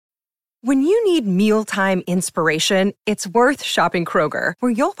When you need mealtime inspiration, it's worth shopping Kroger,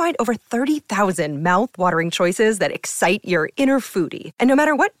 where you'll find over 30,000 mouth-watering choices that excite your inner foodie. And no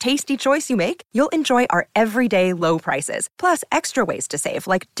matter what tasty choice you make, you'll enjoy our everyday low prices, plus extra ways to save,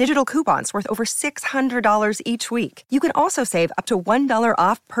 like digital coupons worth over $600 each week. You can also save up to $1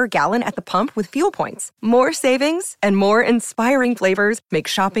 off per gallon at the pump with fuel points. More savings and more inspiring flavors make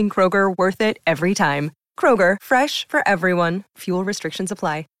shopping Kroger worth it every time. Kroger, fresh for everyone. Fuel restrictions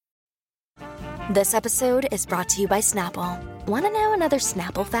apply. This episode is brought to you by Snapple. Want to know another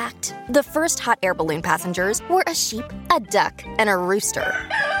Snapple fact? The first hot air balloon passengers were a sheep, a duck, and a rooster.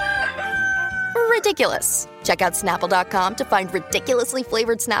 Ridiculous. Check out Snapple.com to find ridiculously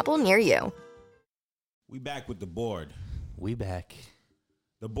flavored Snapple near you. We back with the board. We back.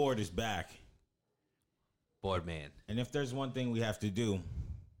 The board is back. Board man. And if there's one thing we have to do,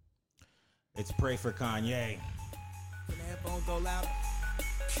 it's pray for Kanye. Can the headphones go louder?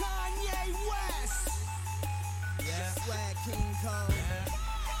 Kanye West. Yeah. Swag King Cole. Yeah.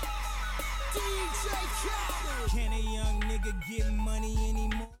 DJ Khaled. Can a young nigga get money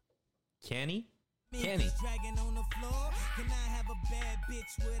anymore? Can he? Can he? Dragging on the floor. Can I have a bad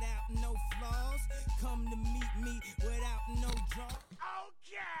bitch without no flaws? Come to meet me without no draw.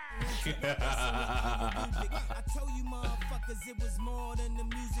 Okay. I told you motherfuckers it was more than the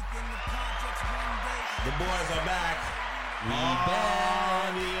music in the projects one day. The boys are back. We back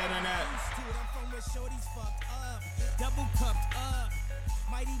on the internet. I'm from where shorties fucked up, double cupped up.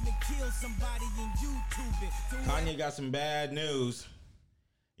 Might even kill somebody in YouTube it. Kanye got some bad news.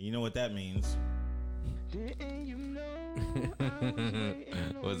 You know what that means.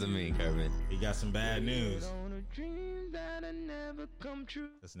 What does it mean, Kermit? He got some bad news.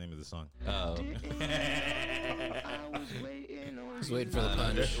 That's the name of the song. Oh. Just waiting for the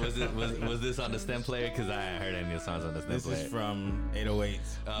punch. Was this on the stem player? Because I haven't heard any of the songs on the stem This player. is from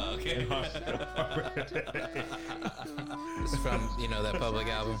 808s. Oh, okay. It's from, that public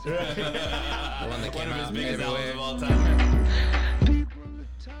album. The one that came out everywhere. Of all time.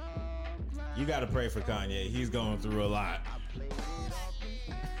 You got to pray for Kanye. He's going through a lot.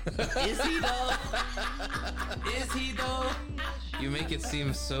 Is he though? Is he though? You make it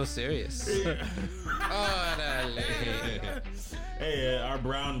seem so serious. Hey, our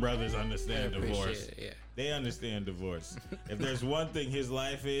Brown brothers understand divorce. It, yeah. They understand divorce. If there's one thing his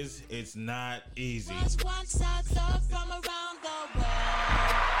life is, it's not easy. I'm so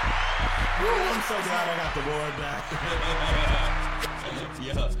glad I got the board back.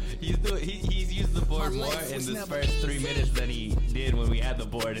 Yo, he's used the board more in the first 3 minutes than he did when we had the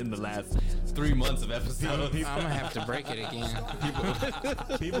board in the last 3 months of episodes. I'm gonna have to break it again.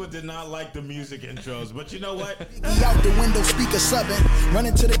 People did not like the music intros, but you know what? He out the window, speaker subbing,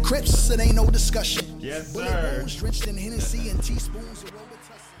 running to the Crips, it ain't no discussion. Yes, Bullet sir. wounds drenched in Hennessy and teaspoons of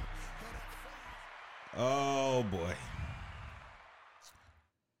Robitussin. Oh boy.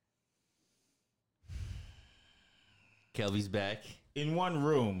 Kelby's back. In one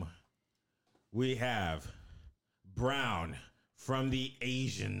room, we have Brown from the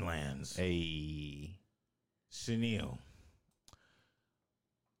Asian lands. Hey. Sunil.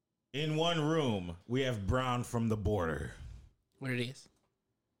 In one room, we have Brown from the border. What it is?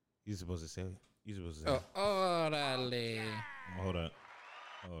 You supposed to say it? You supposed to say Oh, it? orale. Hold up.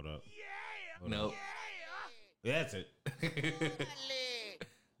 Hold up. Nope. That's it.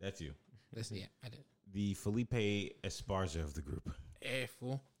 That's you. Listen, yeah, I did. The Felipe Esparza of the group. Hey,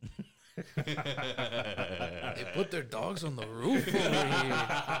 fool. They put their dogs on the roof over here.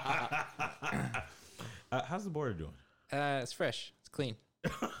 How's the border doing? It's fresh. It's clean.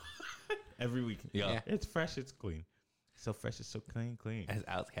 Every week. Yeah. It's fresh, it's clean. So fresh, it's so clean. As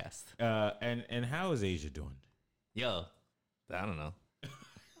Outcast. And how is Asia doing? Yo, I don't know.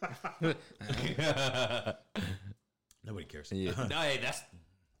 Nobody cares. Yeah. No, hey, that's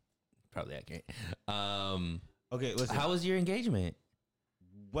probably accurate. Okay, listen. How was your engagement?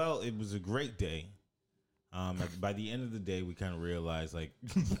 Well, it was a great day. By the end of the day, we kind of realized, like,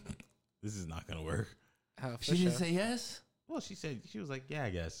 this is not going to work. She didn't say yes? Well, she was like, yeah, I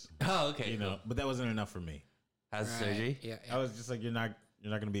guess. Oh, okay. You know, but that wasn't enough for me. How's the surgery? Yeah. I was just like, you're not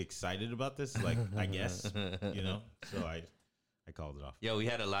going to be excited about this? Like, I guess, So I called it off. Yo, we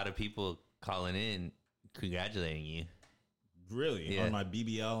had a lot of people calling in congratulating you. Really? Yeah. On my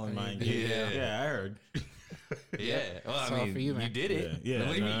BBL and my engagement? Yeah, I heard. Yeah. Well, It's I all mean, for you, you man. did it. Yeah. What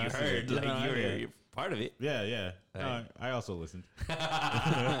do you No, mean you I see heard? it. Like, No, you're part of it. Yeah. Right. I also listened.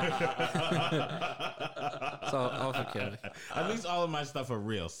 It's all for Kelly. At least all of my stuff are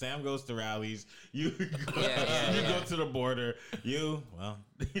real. Sam goes to rallies. You go, Yeah. go to the border.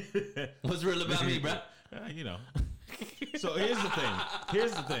 What's real about me, bro? So here's the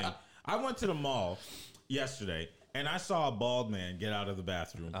thing. I went to the mall yesterday and I saw a bald man get out of the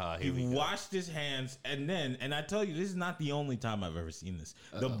bathroom. He washed his hands and I tell you, this is not the only time I've ever seen this.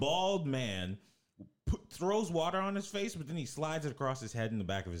 The bald man throws water on his face, but then he slides it across his head and the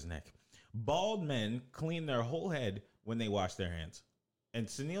back of his neck. Bald men clean their whole head when they wash their hands. And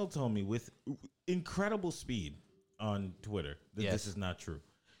Sunil told me with incredible speed on Twitter that this is not true.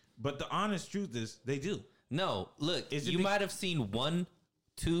 But the honest truth is they do. No, look, you might have seen 1,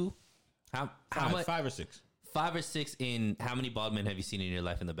 2, how much? 5 or 6. 5 or 6 in how many bald men have you seen in your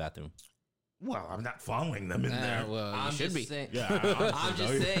life in the bathroom? Well, I'm not following them in there. Well, I'm you should just be. saying. Yeah, I'm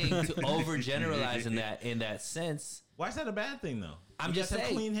just saying to overgeneralize in that sense. Why is that a bad thing, though? I'm You just guys have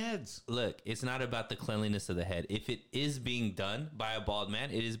saying. clean heads. Look, it's not about the cleanliness of the head. If it is being done by a bald man,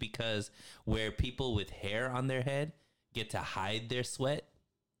 it is because where people with hair on their head get to hide their sweat.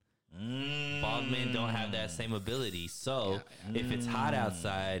 Bald men don't have that same ability. So if it's hot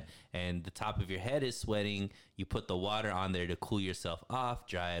outside and the top of your head is sweating, you put the water on there to cool yourself off,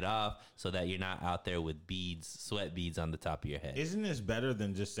 dry it off, so that you're not out there with beads, sweat beads on the top of your head. Isn't this better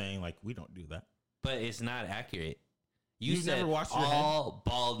than just saying, like, we don't do that? But it's not accurate. You You've said never washed your all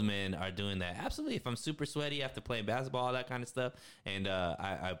bald men are doing that. Absolutely. If I'm super sweaty after playing basketball, all that kind of stuff, and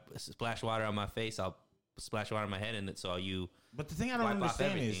I splash water on my face, I'll splash water on my head, and so you. But the thing I don't wipe off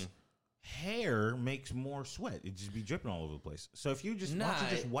understand is everything. hair makes more sweat. It just be dripping all over the place. So if you just, why don't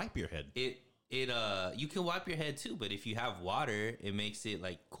you just wipe your head? You can wipe your head too, but if you have water, it makes it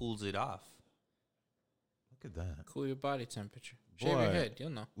like cools it off. Look at that. Cool your body temperature. Shave Boy. your head. You'll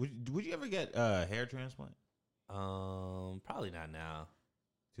know. Would you ever get a hair transplant? Probably not now.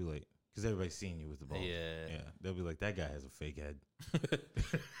 Too late. Because everybody's seeing you with the bald. Yeah. Yeah. They'll be like, that guy has a fake head.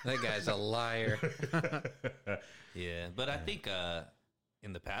 That guy's a liar. Yeah, but I think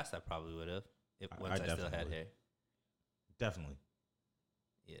in the past I probably would have once I still definitely had would. hair. Definitely.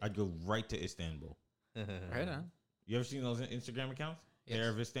 Yeah. I'd go right to Istanbul. Right on. You ever seen those Instagram accounts? Yes. Hair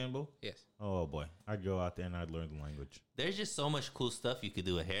of Istanbul? Yes. Oh, boy. I'd go out there and I'd learn the language. There's just so much cool stuff you could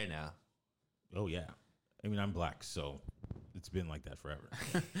do with hair now. Oh, yeah. I mean, I'm black, so it's been like that forever.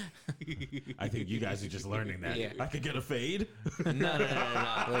 I think you guys are just learning that. Yeah. I could get a fade. No.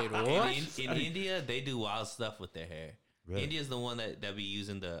 Wait, what? In India, they do wild stuff with their hair. Really? India's the one that be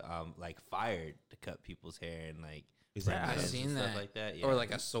using the like fire to cut people's hair and like Is that- red I've bands and seen stuff that. like that. Yeah. Or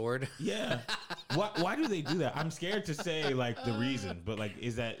like a sword. Yeah. Why do they do that? I'm scared to say like the reason, but like,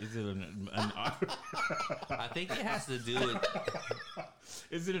 is it an art? I think it has to do with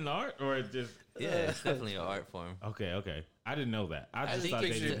Is it an art or it just? yeah, it's definitely an art form. Okay. I didn't know that. I just think thought we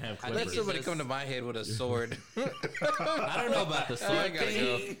they should- didn't have I think Let clippers. somebody just- come to my head with a sword. I don't know about the I sword gotta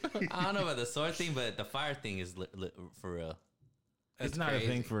thing. I don't know about the sword thing, but the fire thing is for real. It's not crazy. a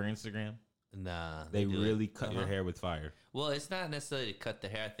thing for Instagram. Nah, They do really it. cut your hair with fire. Well, it's not necessarily to cut the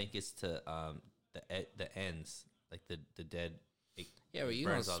hair. I think it's to the ends, like the dead. It Yeah, but you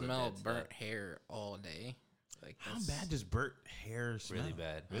don't burns all the smell dead burnt stuff. hair all day. Like How that's- bad does burnt hair smell? Really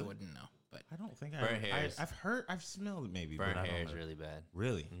bad. I wouldn't know, but I don't think Burnt hair is- I've smelled it maybe. Burnt but I hair don't is know. really bad.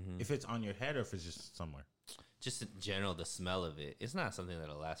 Really? If it's on your head or if it's just somewhere. Just in general, the smell of it. It's not something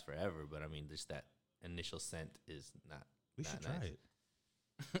that'll last forever, but I mean, just that initial scent is not. We not should try nice. it.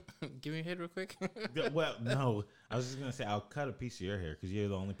 give me a head real quick. Yeah, well, no. I was just gonna say I'll cut a piece of your hair because you're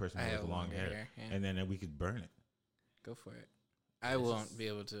the only person I with have long longer hair, hair, yeah. and then we could burn it. Go for it. I won't be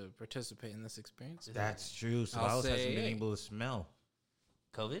able to participate in this experience. That's true. So I'll Alice hasn't say, been hey. able to smell.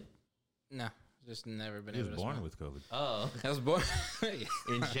 COVID? No, just never been He was able to born smell. with COVID. Oh, I was born.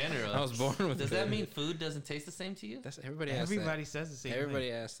 in general. I was born with. Does that COVID. mean food doesn't taste the same to you? That's everybody? Asks Everybody says the same that. Everybody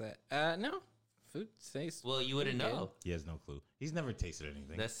thing. asks that. No, food tastes. Well, you wouldn't Okay. know. He has no clue. He's never tasted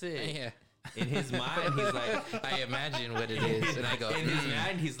anything. That's it. Yeah, In his mind, he's like, I imagine what it is, and I go. in his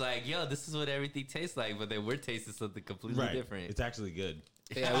mind, he's like, yo, this is what everything tastes like, but then we're tasting something completely right. different. It's actually good.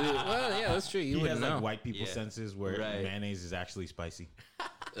 Yeah, well, yeah, that's true. You He has wouldn't like know. white people Yeah. senses where Right. mayonnaise is actually spicy.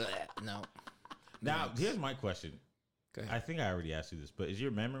 No. Now, here's my question. Go I ahead. think I already asked you this, but is your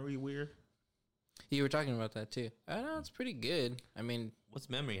memory weird? You were talking about that too. I know it's pretty good. I mean, What's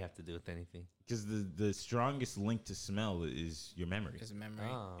memory have to do with anything? Because the strongest link to smell is your memory. it's a memory.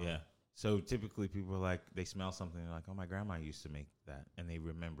 Oh. Yeah. So typically people are like, they smell something, they're like, oh, my grandma used to make that. And they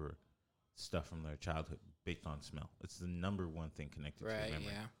remember stuff from their childhood based on smell. It's the number one thing connected to Right, your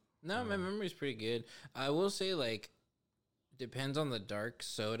memory. yeah. No, my memory's pretty good. I will say, like, depends on the dark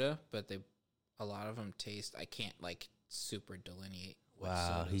soda, but a lot of them taste, I can't, like, super delineate what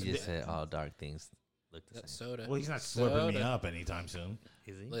Wow, he sodas just are. said all dark things look the That same. soda. Well, he's not slipping me Soda. up anytime soon.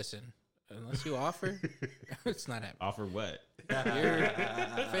 Is he? Listen, unless you offer, it's not happening. Offer what?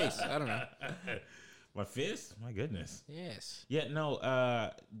 Your face, I don't know. My fist? My goodness. Yes. Yeah, no.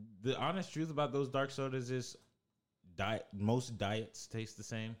 The honest truth about those dark sodas is, most diets taste the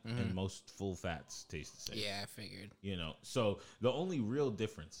same, and most full fats taste the same. Yeah, I figured. You know, so the only real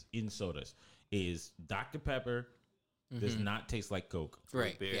difference in sodas is Dr. Pepper does not taste like Coke.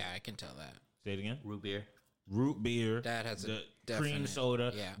 Right. beer. Yeah, I can tell that. Say it again. Root beer. Root beer. That has a the definite- cream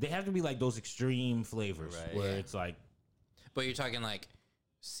soda. yeah. They have to be like those extreme flavors Right. where Yeah. it's like, But you're talking like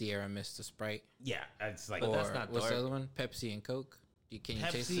Sierra Mist Sprite, yeah, it's like, But or that's not what's dark. the other one? Pepsi and Coke. Can you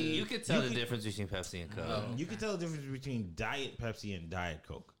taste Pepsi- it? You could tell You the could- difference between Pepsi and Coke. Oh. you can tell the difference between Diet Pepsi and Diet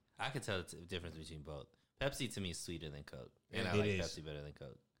Coke. I could tell the difference between both. Pepsi to me is sweeter than Coke, and I It like is. Pepsi better than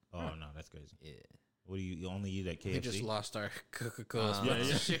Coke. Oh no, that's crazy. Yeah. What do you only eat at KFC? We just lost our Coca-Cola Yeah,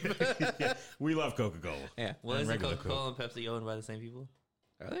 sponsorship. Yeah, we love Coca-Cola. Yeah. Well, And isn't regular Coca-Cola and Pepsi owned by the same people?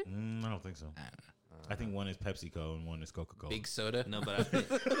 Are they? I don't think so. I don't know. I think one is PepsiCo and one is Coca-Cola. Big soda. No, but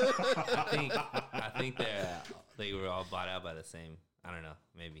I think they were all bought out by the same. I don't know.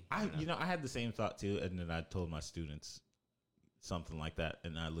 Maybe. I don't know. I had the same thought too, and then I told my students something like that,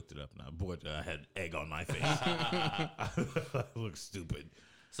 and I looked it up, and I had egg on my face. I look stupid.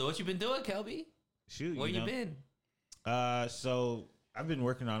 So what you been doing, Kelby? Shoot, Where you know? been? So I've been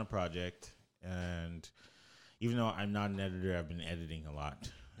working on a project, and even though I'm not an editor, I've been editing a lot.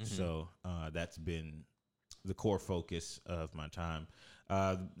 So that's been the core focus of my time.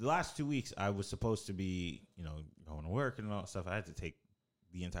 The last 2 weeks, I was supposed to be, going to work and all that stuff. I had to take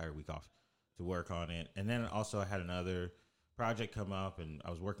the entire week off to work on it. And then also I had another project come up, and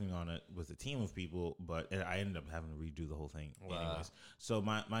I was working on it with a team of people, but I ended up having to redo the whole thing anyways. So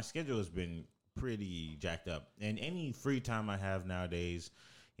my schedule has been pretty jacked up. And any free time I have nowadays,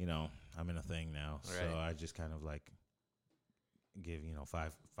 I'm in a thing now. So Right. I just kind of like give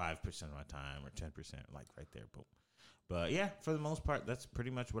 5% of my time or 10%, like right there. But yeah, for the most part, that's pretty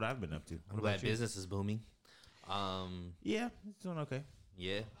much what I've been up to. I'm glad business is booming. Yeah, it's doing okay.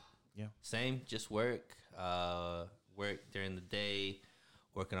 Yeah. Yeah. Same. Just work. Work during the day.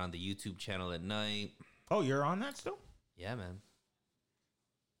 Working on the YouTube channel at night. Oh, you're on that still? Yeah, man.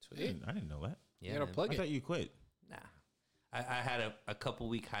 Sweet. I didn't know that. Yeah, You gotta man. plug I it. thought you quit. Nah. I had a couple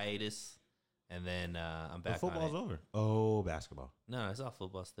week hiatus, and then I'm back. But football's on it. over. Oh, basketball. No, it's all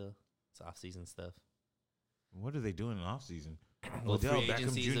football still. It's off season stuff. What are they doing in off season? Well, Odell free Beckham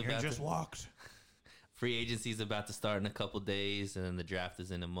agency is Jr. about just to- walked. Free agency is about to start in a couple days, and then the draft is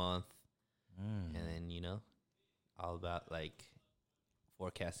in a month. Mm. And then all about like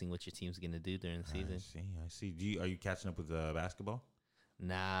forecasting what your team's gonna do during the season. I see. Are you catching up with basketball?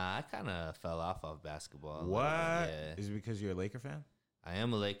 Nah, I kind of fell off basketball. a little What? bit, yeah. Is it because you're a Laker fan? I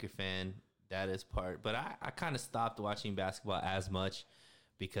am a Laker fan. That is part, but I kind of stopped watching basketball as much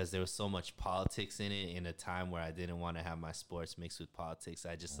because there was so much politics in it in a time where I didn't want to have my sports mixed with politics.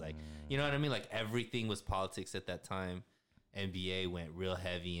 I just you know what I mean? Like everything was politics at that time. NBA went real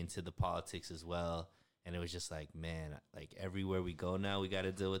heavy into the politics as well. And it was just like, man, like everywhere we go now, we got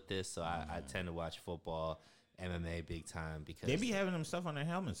to deal with this. So I tend to watch football, MMA big time because They be having them stuff on their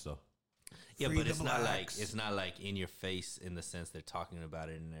helmets though. yeah, Free but the it's not like blacks. it's not like in your face in the sense they're talking about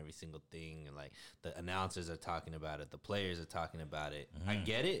it in every single thing, and like the announcers are talking about it, the players are talking about it. I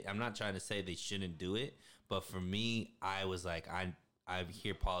get it. I'm not trying to say they shouldn't do it, but for me, I was like, I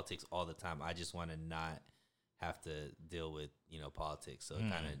hear politics all the time. I just want to not have to deal with politics, so it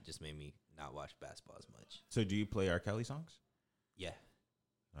kind of just made me not watch basketball as much. So do you play R. Kelly songs? Yeah.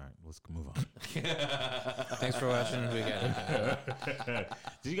 All right, let's move on. Thanks for watching. We got it.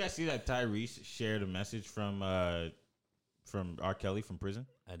 Did you guys see that Tyrese shared a message from R. Kelly from prison?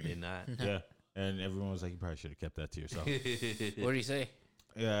 I did not. Yeah, and everyone was like, "You probably should have kept that to yourself." What did he say?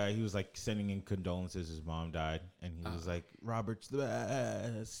 Yeah, he was like sending in condolences. His mom died, and he was like, "Robert's the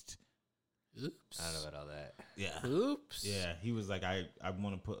best." Oops. I don't know about all that. Yeah, Oops. yeah. He was like, "I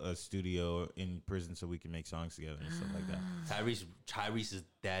want to put a studio in prison so we can make songs together and stuff like that." Tyrese is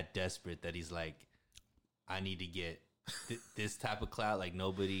that desperate that he's like, I need to get this type of clout. Like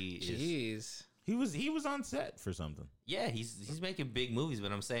nobody is. Jeez. He was on set for something. Yeah, he's making big movies,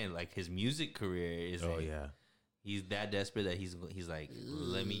 but I'm saying like his music career is. Oh yeah. He's that desperate that he's like,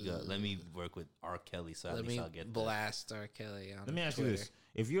 let me work with R. Kelly, so at Let least me I'll get blast R. Kelly on Let me ask Twitter. you this: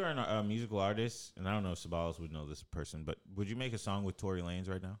 if you're a musical artist, and I don't know if Sabalas would know this person, but would you make a song with Tory Lanez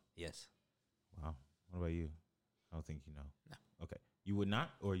right now? Yes. Wow. What about you? I don't think you know. No. Okay. You would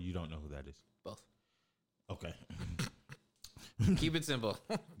not, or you don't know who that is? Both. Okay. Keep it simple.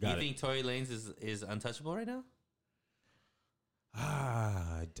 You Got it. think Tory Lanez is untouchable right now?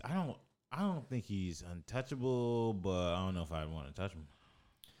 I don't think he's untouchable, but I don't know if I'd want to touch him.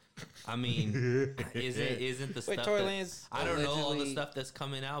 I mean, isn't the Wait, stuff? Tory that- Lanez I don't know all the allegedly- stuff that's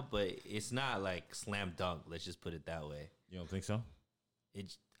coming out, but it's not like slam dunk. Let's just put it that way. You don't think so?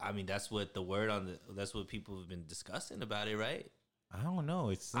 I mean, that's what the word on the. That's what people have been discussing about it, right? I don't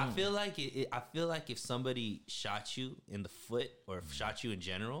know. I feel like I feel like if somebody shot you in the foot or shot you in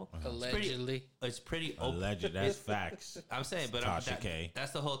general, Allegedly. it's pretty open. Alleged. That's facts. I'm saying, but Tasha K.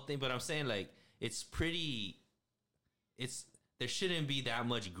 that's the whole thing. But I'm saying, like, it's pretty. There shouldn't be that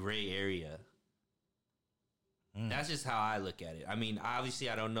much gray area. That's just how I look at it. I mean, obviously,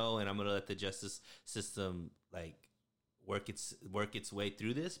 I don't know, and I'm gonna let the justice system like work its way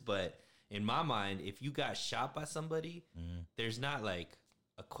through this. But in my mind, if you got shot by somebody, there's not like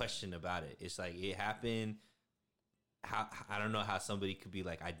a question about it. It's like it happened. How I don't know how somebody could be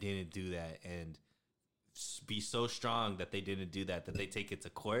like, I didn't do that, and be so strong that they didn't do that they take it to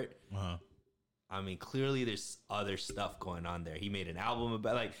court. I mean, clearly there's other stuff going on there. He made an album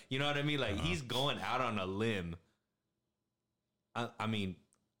about, like, you know what I mean? Like, he's going out on a limb. I mean,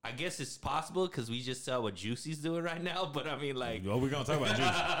 I guess it's possible because we just saw what Juicy's doing right now. But I mean, like, Well, we're gonna talk about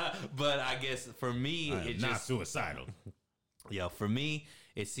Juicy. but I guess for me, it's not just suicidal. yeah. For me,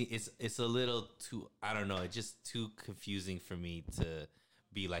 it's a little too. I don't know. It's just too confusing for me to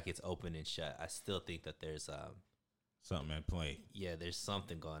be like it's open and shut. I still think that there's Something at play. yeah, there's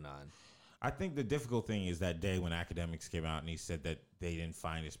something going on. I think the difficult thing is that day when Academics came out and he said that they didn't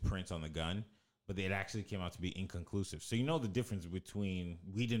find his prints on the gun, but it actually came out to be inconclusive. So you know the difference between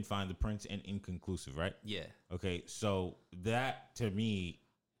we didn't find the prints and inconclusive, right? Yeah. Okay, so that to me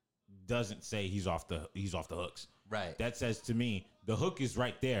doesn't say he's off the hooks. Right. That says to me the hook is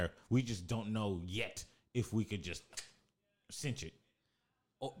right there. We just don't know yet if we could just cinch it.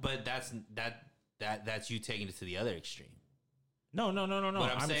 Oh, but that's you taking it to the other extreme. No. What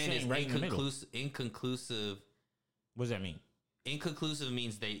I'm saying is right in the middle. inconclusive. What does that mean? Inconclusive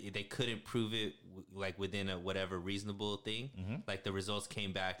means they couldn't prove it like within a whatever reasonable thing. Like the results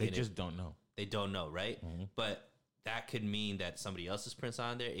came back. They and just don't know. They don't know, right? But that could mean that somebody else's prints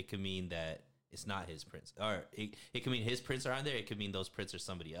are on there. It could mean that it's not his prints, or it could mean his prints are on there. It could mean those prints are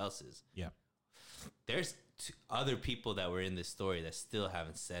somebody else's. Yeah. There's other people that were in this story that still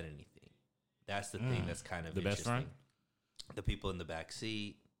haven't said anything. That's the thing that's kind of The best interesting. friend? The people in the back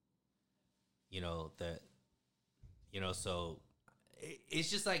seat, so it's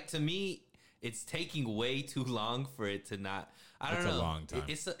just like, to me, it's taking way too long for it to not. I don't know. It's a long time.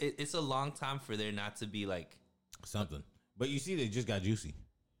 It's a long time for there not to be like Something. But you see, they just got Juicy.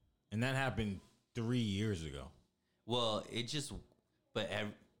 And that happened 3 years ago. well, it just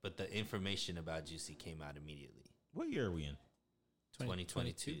but the information about Juicy came out immediately. What year are we in?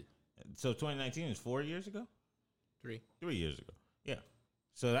 2022. So 2019 is 4 years ago? 3. 3 years ago. Yeah.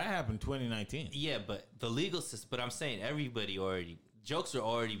 So that happened 2019. Yeah, but the legal system. But I'm saying jokes are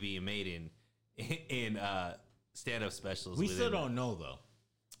already being made in stand-up specials. We still don't know, though.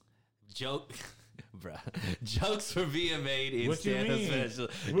 Jokes were being made in What you stand-up mean? specials.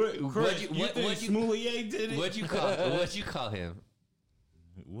 Chris, you think Smoulier did it? What'd you call him?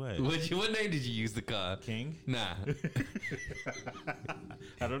 What? What name did you use to call? King? Nah.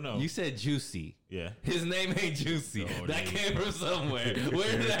 I don't know. You said Juicy. Yeah. His name ain't Juicy. Oh, that name. came from somewhere.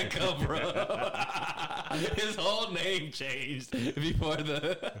 Where did that come from? His whole name changed before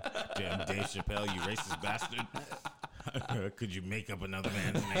the. Damn, Dave Chappelle, you racist bastard. Could you make up another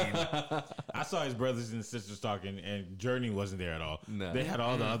man's name? I saw his brothers and sisters talking, and Journey wasn't there at all. No. They had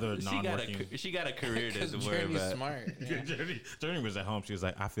all the other non-working. She got a career to worry Journey's about. smart. Yeah. Journey was at home. She was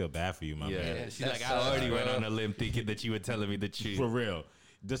like, I feel bad for you, my Yeah. man. She's That like, I sucks, already went bro. on a limb thinking that you were telling me the truth. For real.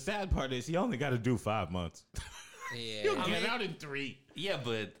 The sad part is he only got to do 5 months. He'll Yeah. get out in 3. Yeah,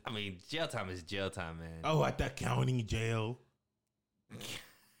 but I mean, jail time is jail time, man. Oh, at the county jail.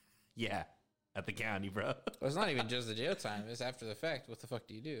 Yeah, at the county, bro. Well, it's not even just the jail time. It's after the fact. What the fuck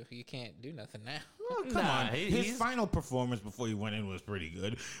do? You can't do nothing now. Oh, come Nah, on. he's- His final performance before he went in was pretty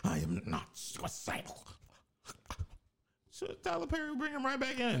good. I am not suicidal. So Tyler Perry will bring him right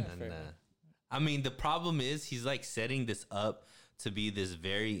back in. And, I mean, the problem is he's like setting this up to be this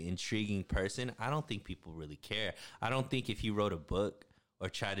very intriguing person. I don't think people really care. I don't think if he wrote a book or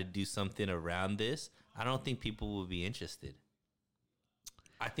tried to do something around this, I don't think people would be interested.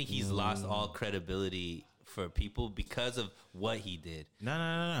 I think he's lost all credibility for people because of what he did.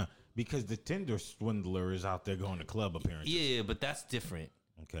 No. Because the Tinder swindler is out there going to club appearances. Yeah, but that's different.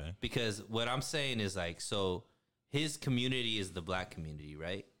 Okay. Because what I'm saying is like, so his community is the black community,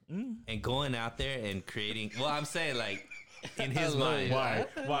 right? And going out there and creating, well, I'm saying like in his mind.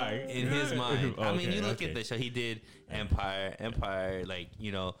 Why? In his mind. I mean, Okay, you look okay. at the show. He did Empire, like, he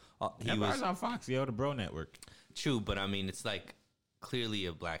Empire's was on Fox, the Bro Network. true, but I mean, it's like clearly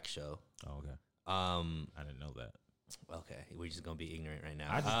a black show. Oh, okay. I didn't know that. Okay, we're just gonna be ignorant right now.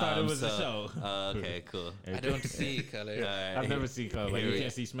 I just thought it was a show. Okay, cool. I don't see color. I've never seen color. Like, you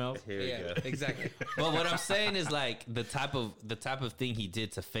can't see smells. Yeah, exactly. But what I'm saying is like the type of thing he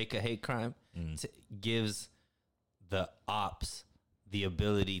did to fake a hate crime gives the ops the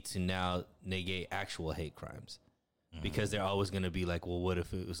ability to now negate actual hate crimes, because they're always going to be like, well, what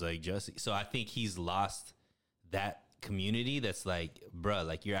if it was like Jussie? So I think he's lost that community that's like, bruh,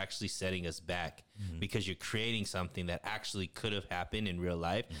 like you're actually setting us back because you're creating something that actually could have happened in real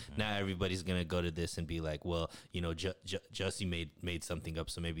life. Now everybody's going to go to this and be like, well, you know, Jussie made something up,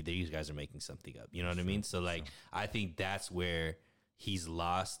 so maybe these guys are making something up. You know what I mean? So like, I think that's where he's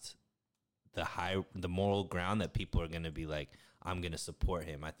lost the moral ground that people are going to be like, I'm going to support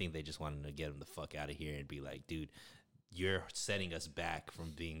him. I think they just wanted to get him the fuck out of here and be like, dude, you're setting us back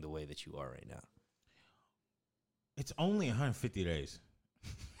from being the way that you are right now. It's only 150 days.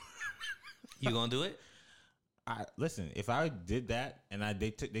 You gonna do it? Listen, if I did that and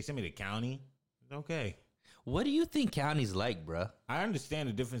they sent me to county, okay. What do you think county's like, bruh? I understand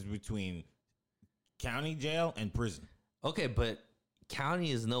the difference between county jail and prison. Okay, but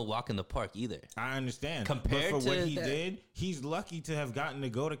county is no walk in the park either. I understand. Compared but for to what he that- did, he's lucky to have gotten to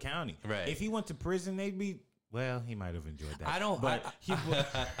go to county. Right. If he went to prison, they'd be. Well, he might have enjoyed that. I don't. But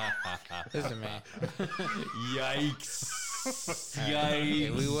Listen, man. Yikes! Hey,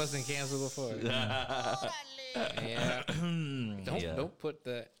 we wasn't canceled before. Yeah. Don't put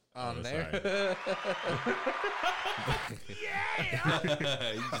that on there.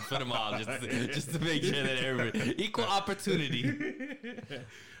 You just put them all just to make sure that everybody equal opportunity.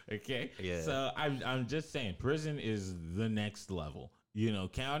 Okay. Yeah. So I'm just saying, prison is the next level. You know,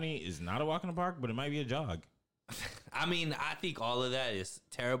 county is not a walk in the park, but it might be a jog. I mean, I think all of that is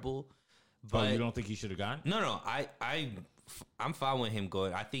terrible. But you don't think he should have gone? No. I'm fine with him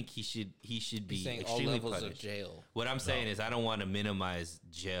going. I think he should be He's saying all extremely levels punished. of jail. What I'm saying is I don't want to minimize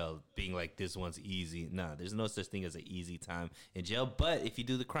jail being like this one's easy. No, there's no such thing as an easy time in jail. But if you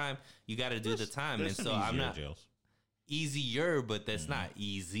do the crime, you got to do the time. There's And some so I'm easier not jails. easier, but that's not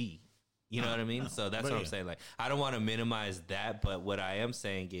easy. You know what I mean? So that's But what I'm yeah. saying. Like, I don't want to minimize that, but what I am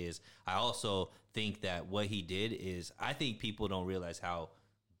saying is I also think that what he did is, I think people don't realize how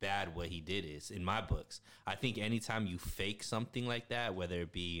bad what he did is in my books. I think anytime you fake something like that, whether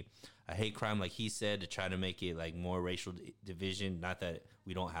it be a hate crime, like he said, to try to make it like more racial division, not that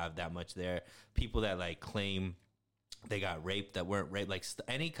we don't have that much there, people that like claim they got raped that weren't raped, like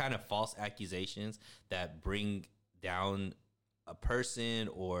any kind of false accusations that bring down a person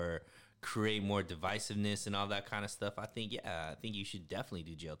or create more divisiveness and all that kind of stuff. I think you should definitely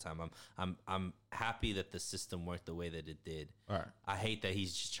do jail time. I'm happy that the system worked the way that it did. All right. I hate that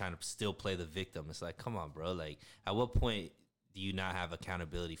he's just trying to still play the victim. It's like, come on, bro. Like, at what point do you not have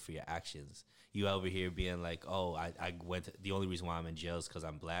accountability for your actions? You over here being like, oh, I went to, the only reason why I'm in jail is because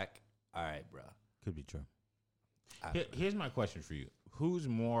I'm black. All right, bro. Could be true. Here's my question for you. Who's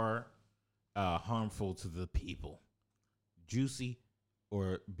more harmful to the people? Juicy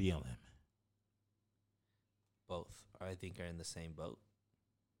or BLM? Both, I think, are in the same boat.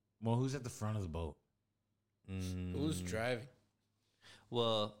 Well, who's at the front of the boat? Who's driving?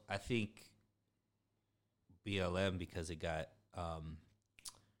 Well, I think BLM, because it got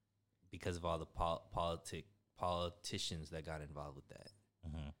because of all the politicians that got involved with that,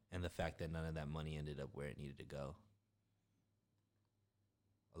 and the fact that none of that money ended up where it needed to go.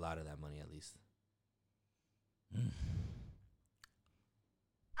 A lot of that money, at least.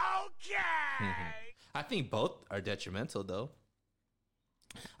 Okay. I think both are detrimental, though.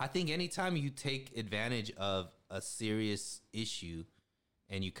 I think anytime you take advantage of a serious issue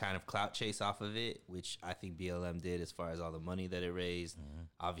and you kind of clout chase off of it, which I think BLM did as far as all the money that it raised,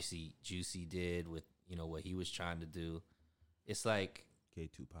 obviously Juicy did with, you know, what he was trying to do. It's like, K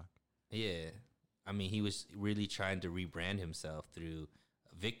Tupac. yeah, I mean, he was really trying to rebrand himself through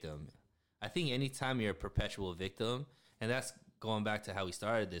a victim. I think anytime you're a perpetual victim, and that's going back to how we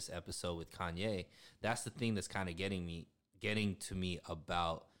started this episode with Kanye, that's the thing that's kind of getting to me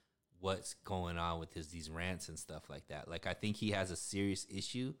about what's going on with these rants and stuff like that. Like, I think he has a serious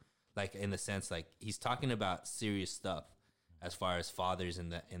issue, like in the sense, like he's talking about serious stuff as far as fathers in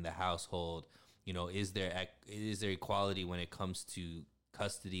the household. You know, is there equality when it comes to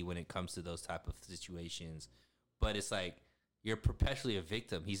custody, when it comes to those type of situations? But it's like, you're perpetually a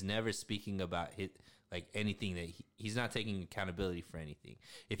victim. He's never speaking about anything that he's not taking accountability for anything.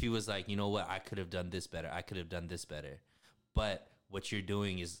 If he was like, you know what, I could have done this better. I could have done this better. But what you're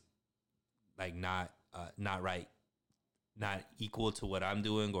doing is like not right. not equal to what I'm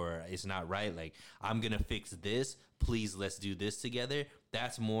doing or it's not right. Like, I'm going to fix this. Please, let's do this together.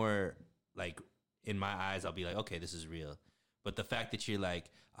 That's more like, in my eyes, I'll be like, okay, this is real. But the fact that you're like,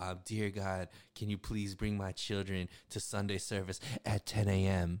 dear God, can you please bring my children to Sunday service at 10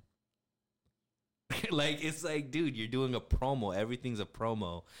 a.m.? Like, it's like, dude, you're doing a promo. Everything's a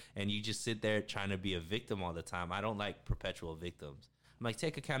promo. And you just sit there trying to be a victim all the time. I don't like perpetual victims. I'm like,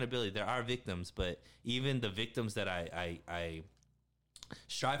 take accountability. There are victims, but even the victims that I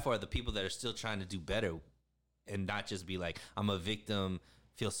strive for are the people that are still trying to do better and not just be like, I'm a victim,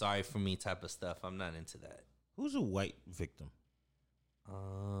 feel sorry for me type of stuff. I'm not into that. Who's a white victim?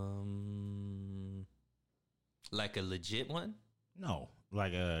 Like a legit one? No,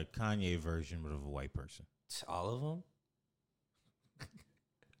 like a Kanye version, but of a white person. All of them?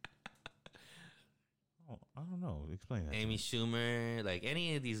 Oh, I don't know. Explain that. Amy Schumer, like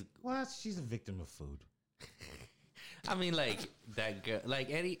any of these. Well, she's a victim of food. I mean, like that girl, like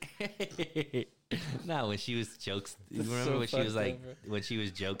any. No, when she was jokes. You remember when she was like, when she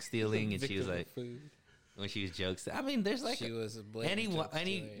was joke stealing, and she was like, when she was jokes. I mean, there's like she was a any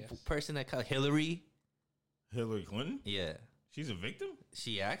person that called Hillary Clinton. Yeah, she's a victim.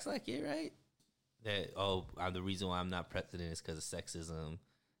 She acts like it, right? That I'm the reason why I'm not president is because of sexism.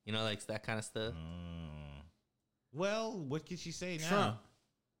 You know, like that kind of stuff. Well, what can she say now? Trump.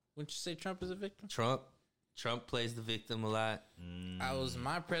 Wouldn't you say Trump is a victim? Trump plays the victim a lot. I was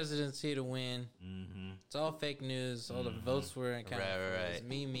my presidency to win. Mm-hmm. It's all fake news. All the votes were accounted for. Right. It's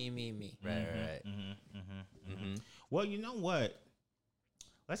me. Right. Well, you know what?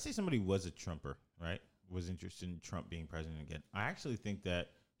 Let's say somebody was a Trumper, right? Was interested in Trump being president again. I actually think that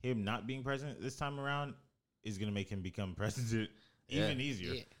him not being president this time around is going to make him become president even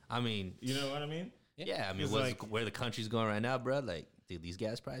easier. Yeah. I mean, you know what I mean? Yeah, I mean, where the country's going right now, bro? Like, dude, these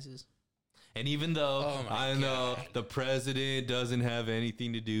gas prices. And even though I know the president doesn't have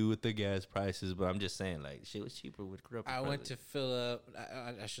anything to do with the gas prices, but I'm just saying, like, shit was cheaper with corrupt. I went to fill up.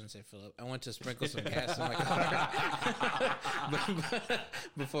 I shouldn't say fill up. I went to sprinkle some gas in my car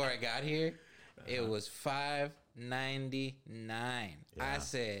before I got here. It was $5.99. Yeah. I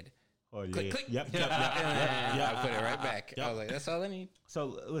said, "Oh yeah, click, click." Yep. I put it right back. I was like, "That's all I need."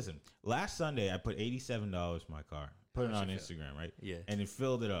 So listen, last Sunday I put $87 in my car. Put it on Instagram, right? Yeah, and it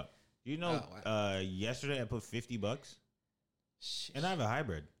filled it up. You know, yesterday I put $50, and I have a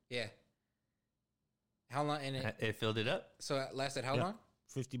hybrid. Yeah. How long? And it filled it up. So it lasted how long?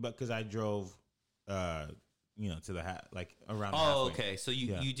 $50 because I drove, to the like around. Oh, okay. So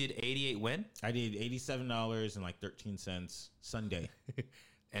you did 88 when? I did $87 and like 13 cents Sunday.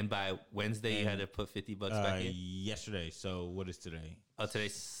 And by Wednesday you had to put $50 back in. Yesterday. So what is today? Oh,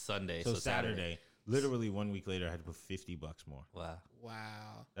 today's Sunday. So Saturday. Literally 1 week later, I had to put $50 more.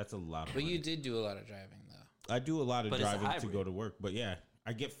 Wow. That's a lot of money. money. You did do a lot of driving, though. I do a lot of driving to go to work. But yeah,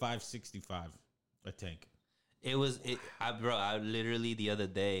 I get $5.65 a tank. I literally the other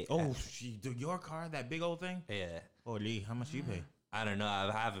day. Oh, your car, that big old thing? Yeah. Oh, Lee, how much do you pay? I don't know.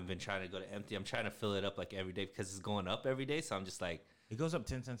 I haven't been trying to go to empty. I'm trying to fill it up like every day because it's going up every day. So I'm just like. It goes up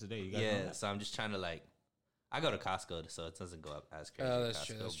 10 cents a day. You guys know that? So I'm just trying to like. I go to Costco, so it doesn't go up as crazy. Oh, that's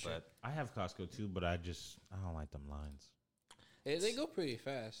true. But I have Costco too, but I don't like them lines. They go pretty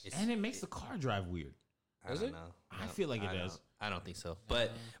fast, and it makes the car drive weird. I don't know. I feel like it does. I don't think so.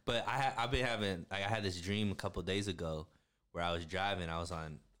 But I've been having I had this dream a couple of days ago where I was driving. I was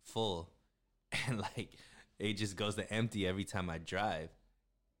on full, and like it just goes to empty every time I drive.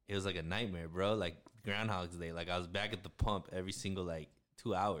 It was like a nightmare, bro. Like Groundhog's Day. Like I was back at the pump every single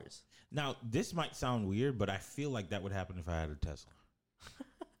 2 hours. Now, this might sound weird, but I feel like that would happen if I had a Tesla.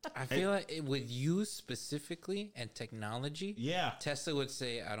 I feel like with you specifically and technology, Tesla would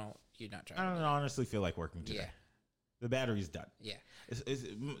say, you're not driving. I don't honestly feel like working today. Yeah. The battery's done. Yeah.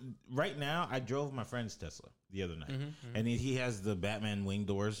 Right now, I drove my friend's Tesla the other night, and he has the Batman wing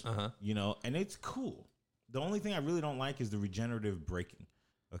doors, and it's cool. The only thing I really don't like is the regenerative braking.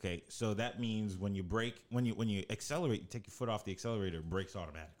 Okay, so that means when you brake, when you accelerate, you take your foot off the accelerator, it brakes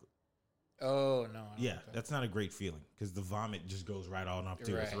automatically. Oh, no. Yeah, that's not a great feeling because the vomit just goes right on up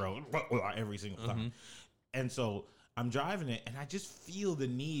to your throat every single time. And so I'm driving it, and I just feel the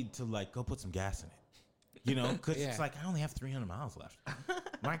need to go put some gas in it, because it's like I only have 300 miles left.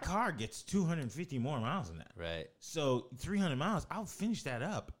 My car gets 250 more miles than that. Right. So 300 miles, I'll finish that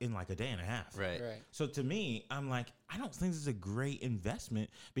up in a day and a half. Right. So to me, I'm like, I don't think this is a great investment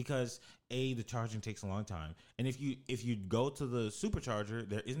because the charging takes a long time, and if you go to the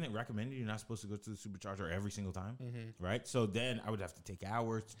supercharger, isn't it recommended you're not supposed to go to the supercharger every single time, right? So then I would have to take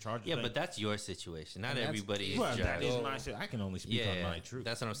hours to charge. Yeah, but that's your situation. Not And everybody is well, that driving. is my shit. I can only speak on my truth.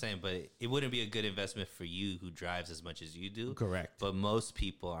 That's what I'm saying. But it wouldn't be a good investment for you who drives as much as you do. Correct. But most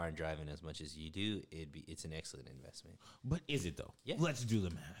people aren't driving as much as you do. It's an excellent investment. But is it though? Yeah. Let's do the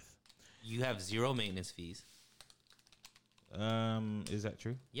math. You have zero maintenance fees. Is that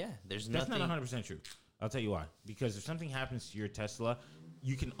true? Yeah, there's That's nothing. not 100% true. I'll tell you why. Because if something happens to your Tesla,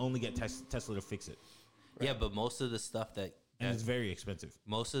 you can only get Tesla to fix it, Yeah, but most of the stuff and it's very expensive.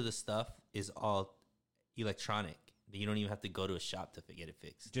 most of the stuff is all electronic. You don't even have to go to a shop to get it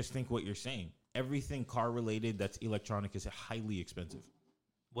fixed. Just think what you're saying. Everything car related that's electronic is highly expensive.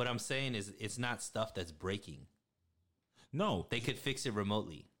 What I'm saying is, it's not stuff that's breaking. No, They could fix it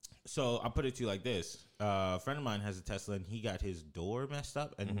remotely. so I'll put it to you like this: a friend of mine has a Tesla, and he got his door messed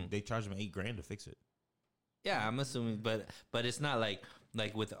up, and they charged him $8,000 to fix it. Yeah, I'm assuming, but it's not like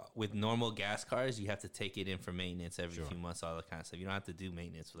with normal gas cars, you have to take it in for maintenance every few months, all that kind of stuff. You don't have to do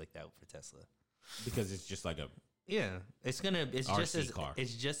maintenance like that for Tesla. Because it's just like a Yeah, it's just RC car.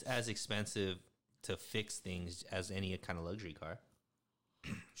 it's just as expensive to fix things as any kind of luxury car.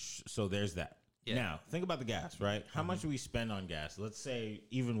 so there's that. Yeah. Now think about the gas, right? How much do we spend on gas? Let's say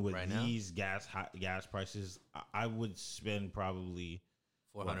even with Right now? these gas prices, I would spend probably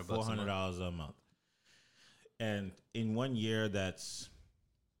 $400 $400 a month. And in 1 year, that's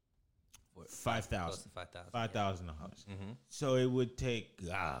 $5,000. $5,000. So it would take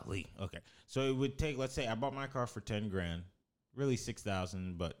So it would take. Let's say I bought my car for $10,000, really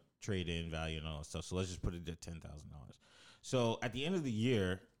 $6,000, but trade in value and all that stuff. So let's just put it at $10,000. So at the end of the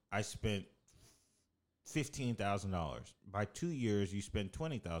year, I spent $15,000. By 2 years, you spend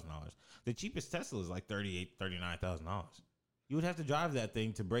 $20,000. The cheapest Tesla is like $39,000. You would have to drive that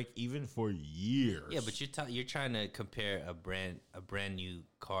thing to break even for years. Yeah, but you're trying to compare a brand new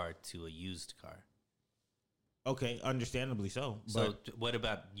car to a used car. Okay, understandably so. So what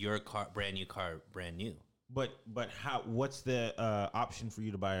about your car, brand new? But how? What's the option for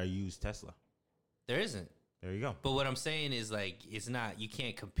you to buy a used Tesla? There isn't. There you go. But what I'm saying is, like, it's not. You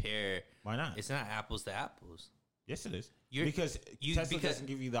can't compare. Why not? It's not apples to apples. Yes, it is. You're- Because you- Tesla because- doesn't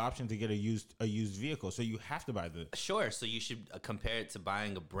give you the option to get a used vehicle, so you have to buy the. Sure. So you should compare it to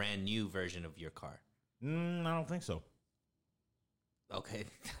buying a brand new version of your car. I don't think so. Okay,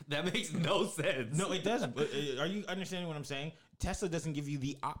 that makes no sense. No, it doesn't. But, are you understanding what I'm saying? Tesla doesn't give you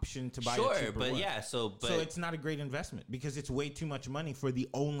the option to buy. Sure, a cheaper but one. yeah. So it's not a great investment because it's way too much money for the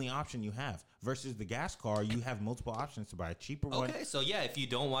only option you have. Versus the gas car, you have multiple options to buy a cheaper one. okay. So yeah, if you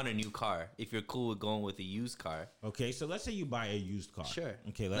don't want a new car, if you're cool with going with a used car, Okay, so let's say you buy a used car. Sure.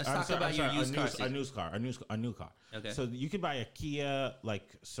 Okay, Let's talk about your used car A new car. Okay. So you could buy a Kia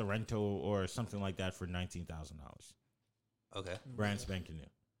like Sorento or something like that for $19,000, okay, brand spanking new.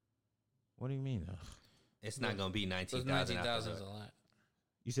 What do you mean? it's not gonna be Those 19,000. 19,000 is a lot.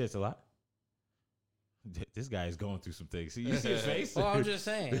 You said it's a lot. This guy is going through some things. You see his face. Well, I'm just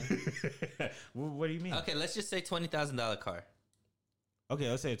saying. What do you mean? Okay, let's just say $20,000 car. Okay,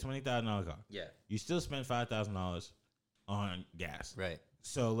 let's say a $20,000 car. Yeah. You still spend $5,000 on gas. Right.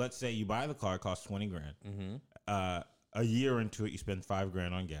 So let's say you buy the car, it costs $20,000. Mm-hmm. A year into it, you spend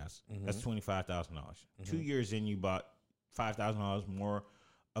 $5,000 on gas. Mm-hmm. That's $25,000. 2 years in, you bought $5,000 more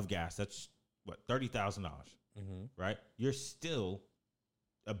of gas. That's what, $30,000, right? You're still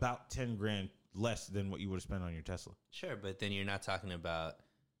about $10,000 less than what you would have spent on your Tesla. Sure, but then you're not talking about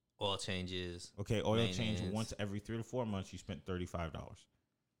oil changes. Okay, oil change maintenance. once every 3 to 4 months. You spent $35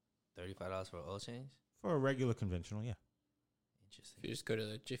 $35 for oil change. for a regular conventional. Yeah, Interesting. If you just go to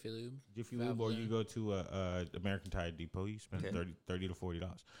the Jiffy Lube. Jiffy Lube, or you go to a American Tire Depot, you spend Okay. $30 to $40.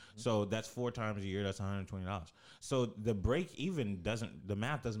 So that's 4 times a year. That's $120. So the break even doesn't. The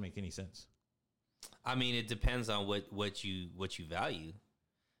math doesn't make any sense. I mean, it depends on what you value.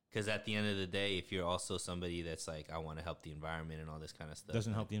 Because at the end of the day, if you're also somebody that's like, I want to help the environment and all this kind of stuff,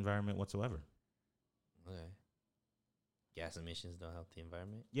 Doesn't help the environment whatsoever. Okay. Gas emissions don't help the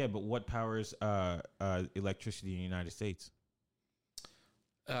environment. Yeah, but what powers electricity in the United States?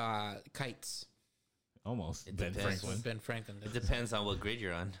 Kites. Almost. It Ben depends. Franklin. Ben Franklin. It depends on what grid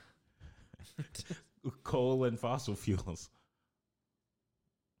you're on. Coal and fossil fuels.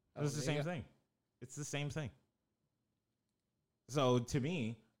 Oh, It's the there you same go. thing. It's the same thing. So to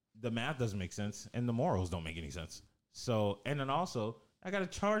me, the math doesn't make sense and the morals don't make any sense. So, and then also, I got to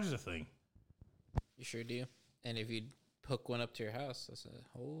charge the thing. You sure do. And if you hook one up to your house, that's a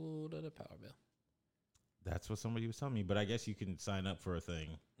whole other power bill. That's what somebody was telling me. But I guess you can sign up for a thing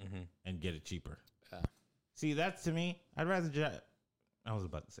and get it cheaper. See, that's to me. I'd rather drive. I was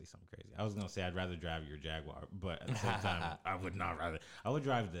about to say something crazy. I was gonna say I'd rather drive your Jaguar, but at the same time, I would not rather. I would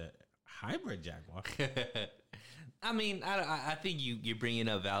drive the hybrid Jaguar. I mean, I think you're bringing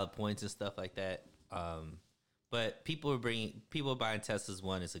up valid points and stuff like that. But people buying Teslas.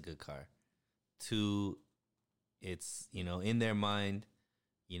 One, it's a good car. Two, it's in their mind,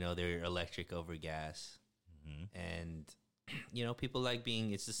 they're electric over gas, and people like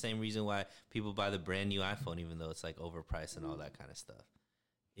being. It's the same reason why people buy the brand new iPhone, even though it's like overpriced and all that kind of stuff.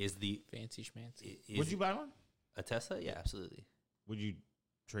 Is the fancy schmancy? Would you buy one? A Tesla? Yeah, absolutely. Would you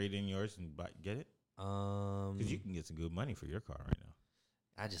trade in yours and get it? Because you can get some good money for your car right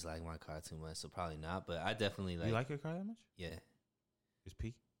now. I just like my car too much, so probably not. But I definitely like. You like your car that much? Yeah. It's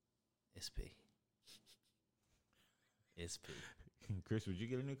P. It's P. It's P. Chris, would you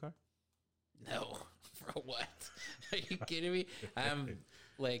get a new car? No, bro. What? Are you kidding me? I'm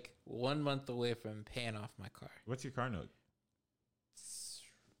like 1 month away from paying off my car. What's your car note?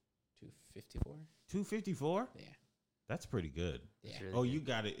 254. 254? Yeah. That's pretty good. Yeah. Really Oh, good. you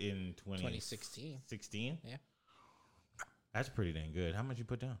got it in 2016. 16? Yeah. That's pretty dang good. How much you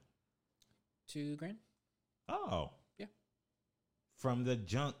put down? $2,000. Oh. Yeah. From the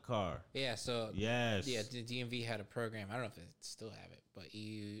junk car. Yeah. So Yes. yeah, the DMV had a program. I don't know if it still have it, but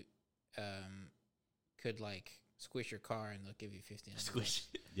you could like squish your car and they'll give you $1,500. Squish.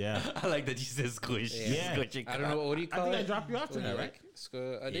 Yeah. I like that you said squish. Yeah. Squishing I don't know what do you I call think it. I dropped you off When today, you, right?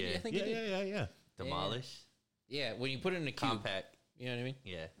 did you? I think you did. Yeah. Demolish. Yeah, when you put it in a cube, Compact. you know what I mean.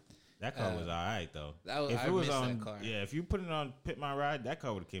 Yeah. That car was all right, though. I missed that car. Yeah, if you put it on Pit My Ride, that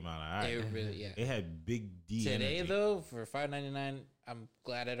car would have came out all right. It really, yeah. It had big D Today energy. though, for $5.99, I'm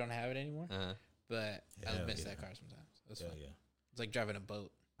glad I don't have it anymore. Uh-huh. But I Hell miss yeah. that car sometimes. It's Yeah, fun. yeah. It's like driving a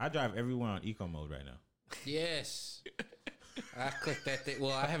boat. I drive everywhere on eco mode right now. Yes, I clicked that thing.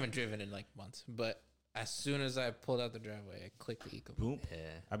 Well, I haven't driven in like months, but as soon as I pulled out the driveway, I clicked the eco. Boom. Yeah.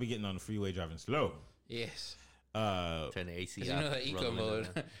 I be getting on the freeway driving slow. Yes, Turn the AC 'cause up. you know that eco roll the window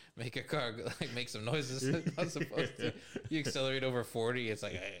mode down. make your car like make some noises it's not supposed to. You accelerate over 40, it's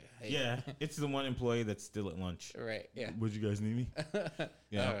like hey. Yeah, it's the one employee that's still at lunch. Right. Yeah. Would you guys need me?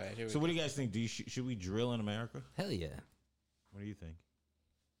 Yeah. All right, here we So what do you guys think? Should we drill in America? Hell yeah. What do you think?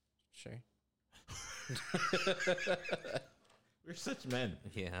 Sure. We're such men.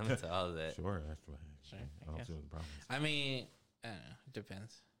 Yeah, I'm into all of that. Sure, that's what. Sure, I I don't guess. see what the problem is. I mean, I don't know. It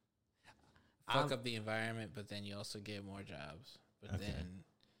depends. Fuck up the environment, but then you also get more jobs. But Okay. then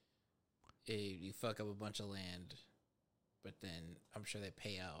you fuck up a bunch of land, but then I'm sure they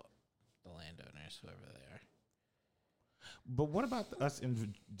pay out the landowners, whoever they are. But what about us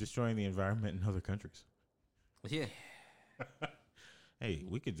destroying the environment in other countries? Yeah, Hey,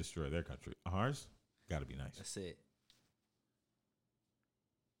 we could destroy their country. Ours got to be nice. that's it.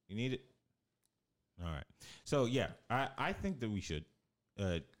 You need it. All right. So yeah, I think that we should,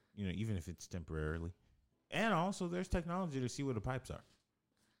 even if it's temporarily, and also there's technology to see where the pipes are.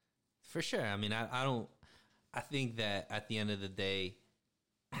 For sure. I mean, I think that at the end of the day,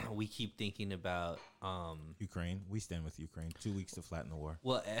 we keep thinking about, Ukraine. We stand with Ukraine. 2 weeks to flatten the war.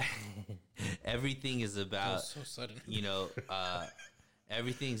 well, everything is That about, was so sudden.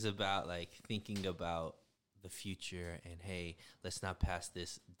 everything's about like thinking about the future and hey, let's not pass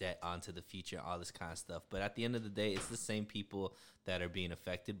this debt on to the future, all this kind of stuff. But at the end of the day, it's the same people that are being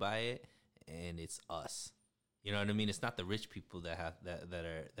affected by it, and it's us. You know what I mean? It's not the rich people that have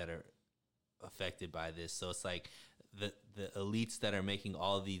that are affected by this. So it's like the elites that are making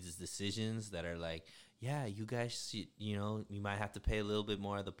all of these decisions that are like, yeah, you guys should, you might have to pay a little bit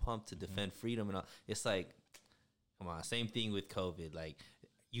more at the pump to defend freedom and all. It's like, come on, same thing with COVID. Like,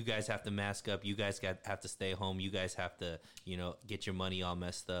 you guys have to mask up. You guys have to stay home. You guys have to, get your money all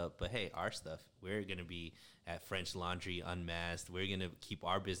messed up. But hey, our stuff, we're going to be at French Laundry unmasked. We're going to keep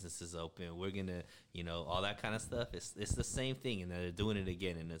our businesses open. We're going to, all that kind of stuff. It's the same thing, and they're doing it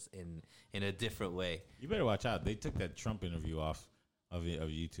again in a different way. You better watch out. They took that Trump interview off of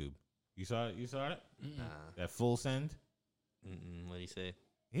YouTube. You saw it? That full send? What do you say?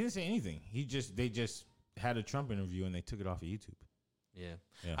 He didn't say anything. They just had a Trump interview and they took it off of YouTube. Yeah.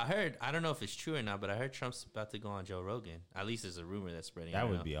 I don't know if it's true or not, but I heard Trump's about to go on Joe Rogan. At least there's a rumor that's spreading. That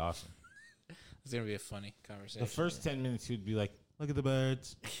around. would be awesome. It's gonna be a funny conversation. The first 10 minutes, he'd be like, look at the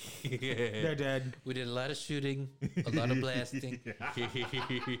birds. They're dead. We did a lot of shooting, a lot of blasting.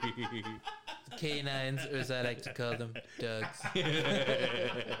 Canines, or as I like to call them, dogs.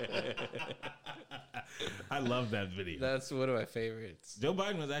 I love that video. That's one of my favorites. Joe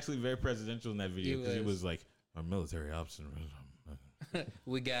Biden was actually very presidential in that video because he was. was like, our military ops.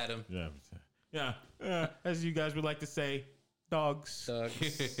 We got him. Yeah. As you guys would like to say, Dogs.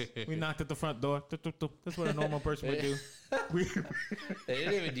 We knocked at the front door. That's what a normal person would do. They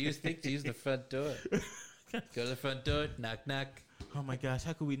didn't even think to use the front door. Go to the front door, knock, knock. Oh my gosh,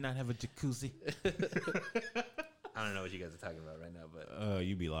 how could we not have a jacuzzi? I don't know what you guys are talking about right now, but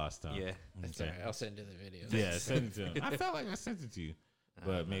You be lost, huh? yeah. That's all right. I'll send you the video. Yeah, send it to him. I felt like I sent it to you,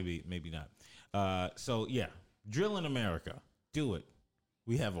 but maybe not. So yeah, drill in America. Do it.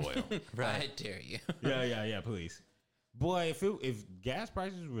 We have oil. I dare you. Yeah, please. Boy, if gas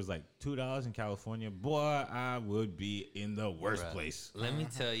prices was like $2 in California, boy, I would be in the worst place. Let me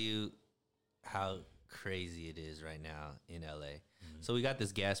tell you how crazy it is right now in LA. So we got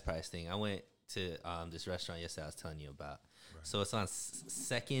this gas price thing. I went to this restaurant yesterday I was telling you about. Right. So it's on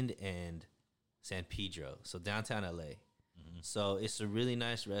 2nd and San Pedro, so downtown LA. So it's a really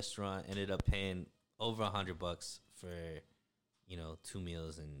nice restaurant. Ended up paying over $100 for 2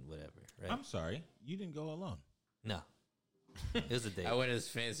 meals and whatever. Right? I'm sorry, you didn't go alone. No. It was a date. I went to this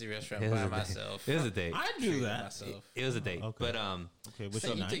fancy restaurant by myself. It was a date. I do that. It was a date. Okay. But okay, what's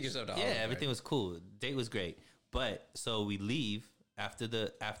So up, you nice? take yourself to yeah, Olive everything Garden. was cool. Date was great. But so we leave after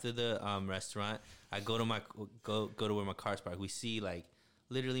the restaurant. I go to where my car's parked. We see like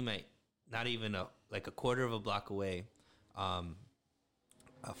literally not even a quarter of a block away, a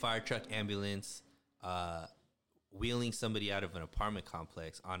fire truck ambulance wheeling somebody out of an apartment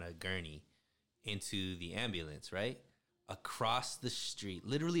complex on a gurney into the ambulance, right? Across the street,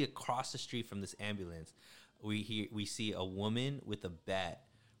 literally across the street from this ambulance, we see a woman with a bat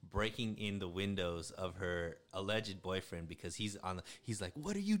breaking in the windows of her alleged boyfriend because he's like,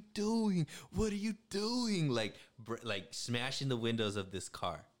 what are you doing? What are you doing? Like smashing the windows of this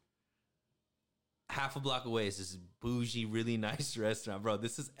car. Half a block away is this bougie, really nice restaurant, bro.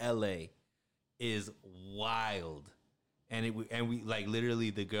 This is LA, is wild, and we like literally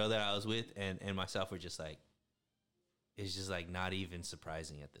the girl that I was with and myself were just like, it's just like not even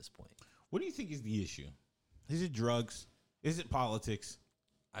surprising at this point. What do you think is the issue? Is it drugs? Is it politics?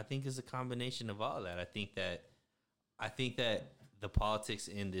 I think it's a combination of all that. I think that the politics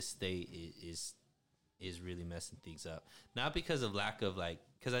in this state is really messing things up. Not because of lack of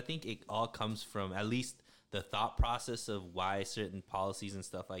because I think it all comes from at least the thought process of why certain policies and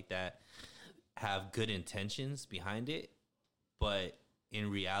stuff like that have good intentions behind it, but in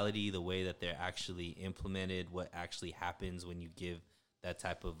reality, the way that they're actually implemented, what actually happens when you give that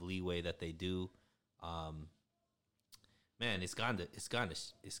type of leeway that they do, man, it's gone to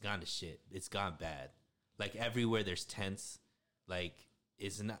shit. It's gone bad. Like everywhere there's tents. Like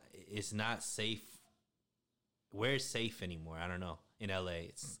it's not safe. Where's safe anymore? I don't know. In LA,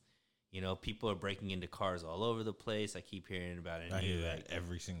 it's people are breaking into cars all over the place. I keep hearing about it. I hear that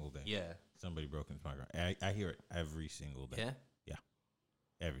every single day. Yeah, somebody broke into my car. I hear it every single day. Yeah,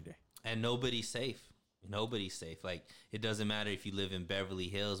 every day. And nobody's safe. Nobody's safe. Like it doesn't matter if you live in Beverly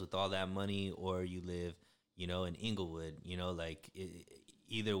Hills with all that money or you live, in Inglewood.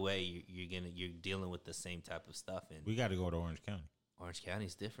 Either way, you're dealing with the same type of stuff. And we got to go to Orange County. Orange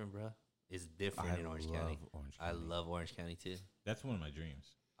County's different, bro. It's different in Orange County. I love Orange County too. That's one of my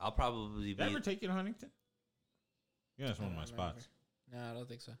dreams. I'll probably Did I ever take you to Huntington? Yeah, that's one of my spots. No, I don't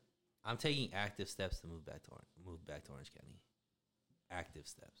think so. I'm taking active steps to move back to Orange County. Active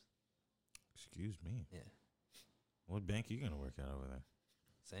steps. Excuse me. Yeah. What bank are you gonna work at over there?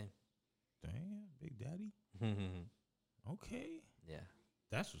 Same. Damn, Big Daddy. Okay. Yeah.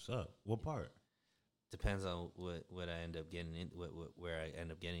 That's what's up. What part? Depends on what I end up getting in, where I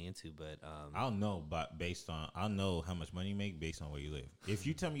end up getting into, but I'll know, but I'll know how much money you make based on where you live. If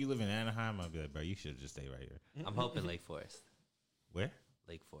you tell me you live in Anaheim, I'll be like, bro, you should just stay right here. I'm hoping Lake Forest. Where?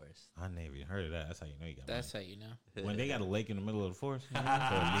 Lake Forest. I never even heard of that. That's how you know you got That's money. how you know. When they got a lake in the middle of the forest, That's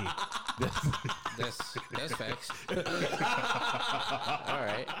facts. All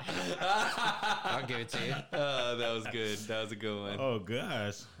right. I'll give it to you. Oh, that was good. That was a good one. Oh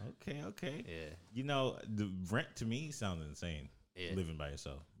gosh. Okay. Yeah. The rent to me sounds insane. Yeah. Living by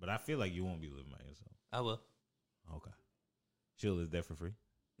yourself, but I feel like you won't be living by yourself. I will. Okay. She'll live there for free.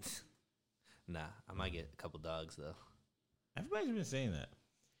 Nah, I might get a couple dogs though. Everybody's been saying that.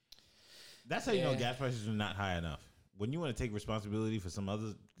 That's how you know gas prices are not high enough. When you want to take responsibility for some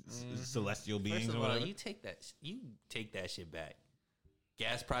other celestial beings First or of all, whatever, you take that shit back.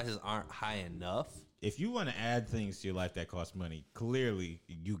 Gas prices aren't high enough. if you want to add things to your life that cost money, clearly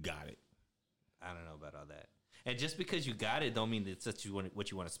you got it. I don't know about all that. And just because you got it, don't mean it's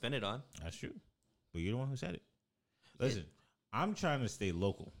what you want to spend it on. That's true. But you're the one who said it. Listen, I'm trying to stay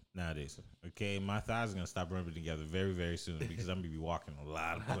local nowadays. Okay, my thighs are gonna stop rubbing together very, very soon because I'm gonna be walking a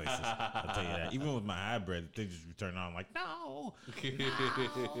lot of places. I'll tell you that. Even with my hybrid, they just turn on. I'm like, no.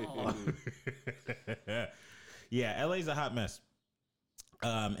 Yeah, LA's a hot mess.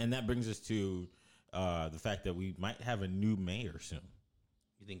 And that brings us to the fact that we might have a new mayor soon.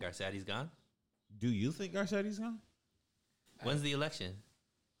 You think Garcetti's gone? Do you think Garcetti's gone? When's the election?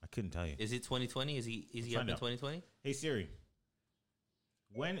 I couldn't tell you. Is it 2020? Is he up in 2020? Hey Siri,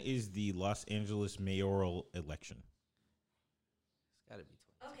 when is the Los Angeles mayoral election? It's got to be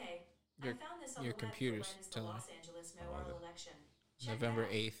 2020. Okay, Your- I found this on your the web for computer's when is the telling Los Angeles mayoral election. Check November it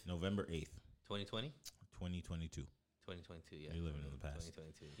out. 8th. November 8th, 2020? 2022. 2022, yeah. You're living in the past.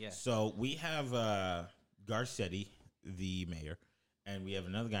 2022, yeah. So we have Garcetti, the mayor, and we have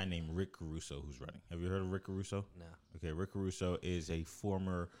another guy named Rick Caruso who's running. Have you heard of Rick Caruso? No. Okay, Rick Caruso is a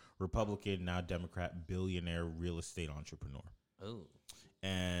former Republican, now Democrat, billionaire real estate entrepreneur. Oh.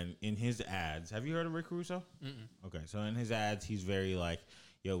 And in his ads, have you heard of Rick Caruso? Mm-mm. Okay, so in his ads, he's very like,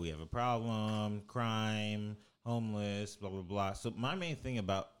 yo, we have a problem, crime, homeless, blah, blah, blah. So my main thing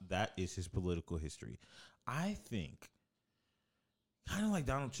about that is his political history. I think, kind of like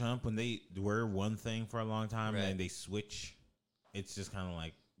Donald Trump, when they were one thing for a long time and then they switch, it's just kind of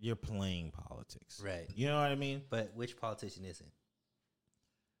like you're playing politics. Right. You know what I mean? But which politician isn't?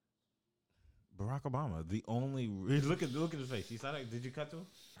 Barack Obama, the only look at his face. You saw that? Did you cut to him?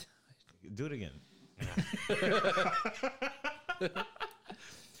 Do it again.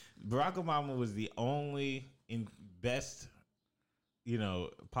 Barack Obama was the only best,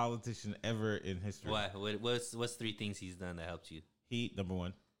 politician ever in history. Why? What's 3 things he's done that helped you? He, number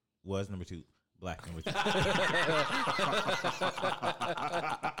 1, was number 2. Black, number 2.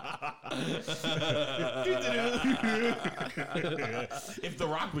 If The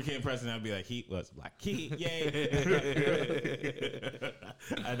Rock became president, I'd be like, he was black. Yay.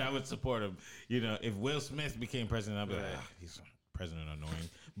 And I would support him. If Will Smith became president, I'd be like, he's president annoying.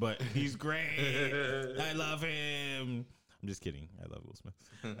 But he's great. I love him. I'm just kidding. I love Will Smith.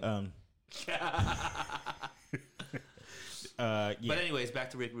 Yeah. But anyways,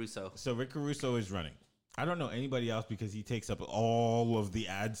 back to Rick Russo. So Rick Caruso is running. I don't know anybody else because he takes up all of the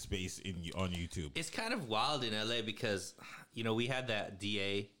ad space on YouTube. It's kind of wild in LA because, we had that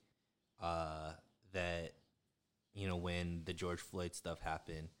DA that, when the George Floyd stuff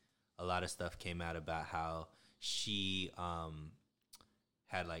happened, a lot of stuff came out about how she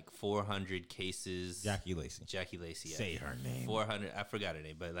had like 400 cases. Jackie Lacey. Yeah. Say her name. 400. I forgot her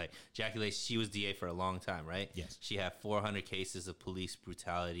name, but like Jackie Lacey, she was DA for a long time, right? Yes. She had 400 cases of police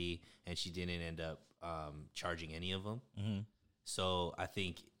brutality, and she didn't end up charging any of them. Mm-hmm. So I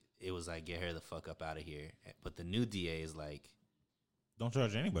think it was like, get her the fuck up out of here. But the new DA is like, don't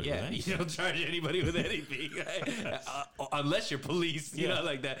charge anybody with anything. You don't charge anybody with anything. Unless you're police, you know,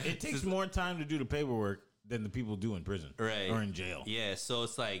 like that. It takes more time to do the paperwork than the people do in prison, right, or in jail. Yeah, so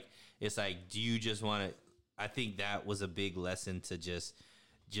it's like, do you just want to? I think that was a big lesson to just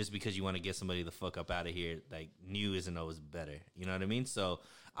because you want to get somebody the fuck up out of here, like new isn't always better. You know what I mean? So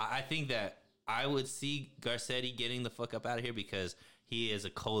I think that I would see Garcetti getting the fuck up out of here because he is a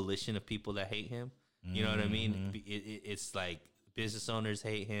coalition of people that hate him. You know what I mean? It's like business owners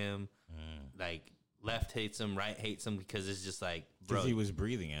hate him, like left hates him, right hates him because it's just like, bro, because he was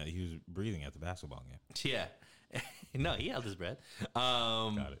breathing at the basketball game. Yeah. No, he held his breath.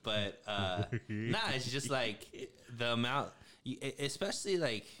 Got it. But it's just like the amount, especially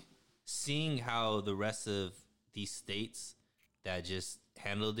like seeing how the rest of these states that just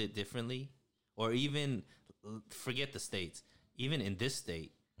handled it differently, or even forget the states, even in this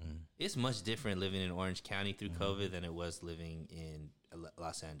state, it's much different living in Orange County through COVID than it was living in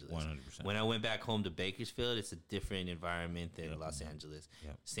Los Angeles. 100%. When I went back home to Bakersfield, it's a different environment than Los Angeles.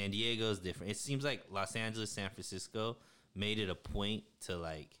 Yep. San Diego is different. It seems like Los Angeles, San Francisco made it a point to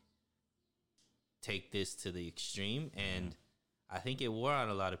like take this to the extreme, and I think it wore on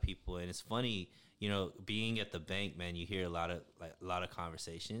a lot of people. And it's funny, being at the bank, man, you hear a lot of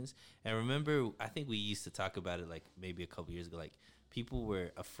conversations. And remember, I think we used to talk about it like maybe a couple years ago, like people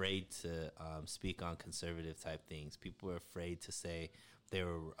were afraid to speak on conservative type things. People were afraid to say they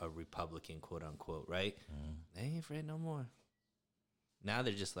were a Republican, quote unquote, right? They ain't afraid no more. Now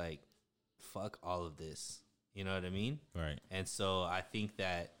they're just like, fuck all of this. You know what I mean? Right. And so I think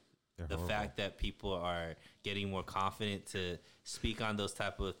that the fact that people are getting more confident to speak on those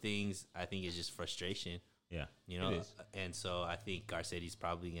type of things, I think is just frustration. Yeah. It is. And so I think Garcetti's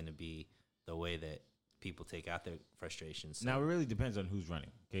probably going to be the way that people take out their frustrations. So. Now, it really depends on who's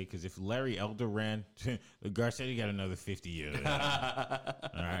running, okay? Because if Larry Elder ran, Garcetti got another 50 years. All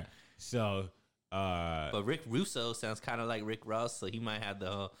right. So. But Rick Russo sounds kind of like Rick Ross, so he might have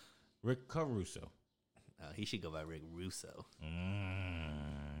the whole. Rick Caruso. He should go by Rick Russo.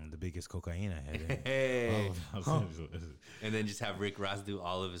 The biggest cocaine head in Hey. all of Los Angeles. And then just have Rick Ross do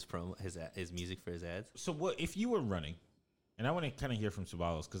all of his his music for his ads. So what if you were running, and I want to kind of hear from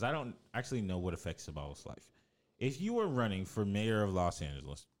Ceballos because I don't actually know what affects Ceballos' life. If you were running for mayor of Los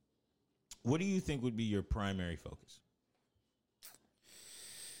Angeles, what do you think would be your primary focus?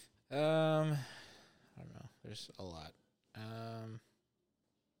 I don't know. There's a lot.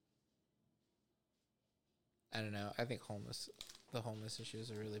 I don't know. I think the homeless issue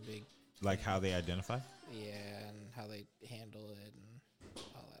is a really big, Like how they identify and how they handle it and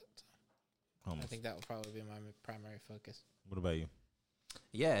all that. So homeless. I think that would probably be my primary focus. What about you?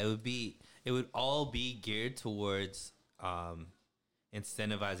 Yeah, it would all be geared towards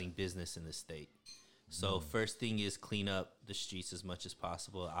incentivizing business in the state. So first thing is clean up the streets as much as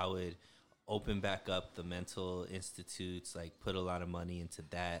possible. I would open back up the mental institutes, like put a lot of money into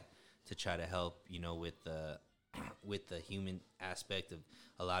that to try to help, with the human aspect of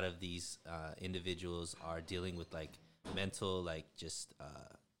a lot of these individuals are dealing with like mental,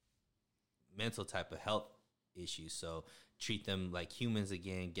 mental type of health issues. So treat them like humans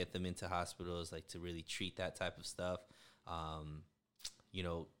again, get them into hospitals, like to really treat that type of stuff.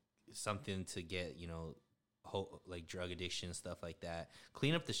 Something to get, like drug addiction, stuff like that.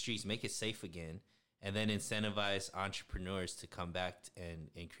 Clean up the streets, make it safe again, and then incentivize entrepreneurs to come back and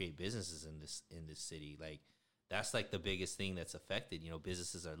create businesses in this city. Like that's like the biggest thing that's affected.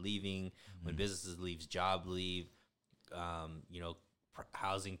 Businesses are leaving. When businesses leave, jobs leave.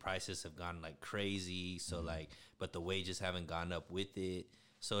 Housing prices have gone like crazy. So but the wages haven't gone up with it.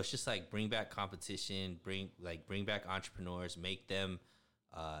 So it's just like bring back competition, bring back entrepreneurs, make them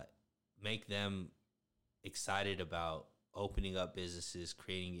excited about opening up businesses,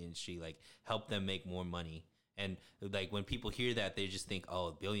 creating industry, like help them make more money. And like when people hear that, they just think,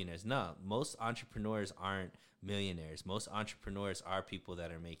 oh, billionaires. No, most entrepreneurs aren't millionaires. Most entrepreneurs are people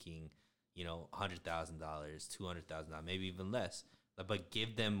that are making, $100,000, $200,000, maybe even less. But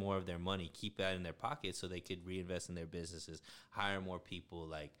give them more of their money, keep that in their pocket so they could reinvest in their businesses, hire more people,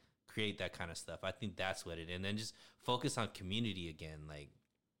 like create that kind of stuff. I think that's what it is. And then just focus on community again. Like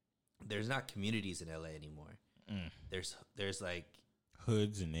there's not communities in LA anymore. There's like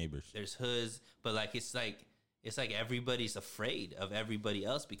hoods and neighbors. There's hoods, but like it's like everybody's afraid of everybody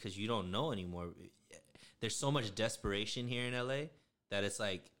else because you don't know anymore. There's so much desperation here in LA that it's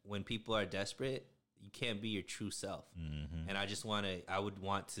like when people are desperate, you can't be your true self. And I would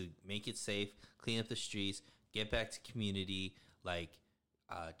want to make it safe, clean up the streets, get back to community, like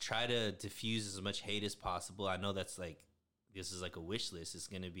try to diffuse as much hate as possible. I know that's like, this is like a wish list. It's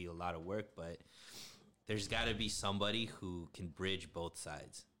going to be a lot of work, but there's got to be somebody who can bridge both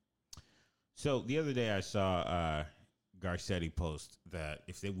sides. So the other day I saw Garcetti post that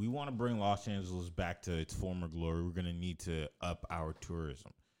if we want to bring Los Angeles back to its former glory, we're going to need to up our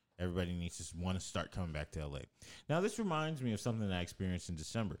tourism. Everybody needs to want to start coming back to LA. Now, this reminds me of something that I experienced in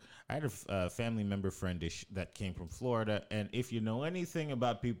December. I had a family member friendish that came from Florida, and if you know anything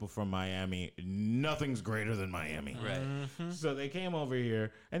about people from Miami, nothing's greater than Miami. Right. So they came over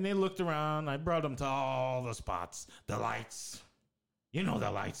here, and they looked around. I brought them to all the spots, the lights. You know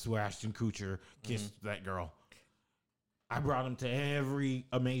the lights where Ashton Kutcher kissed that girl. I brought them to every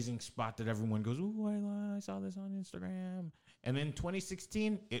amazing spot that everyone goes, ooh, I saw this on Instagram. And then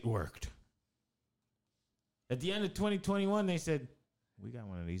 2016, it worked. At the end of 2021, they said, we got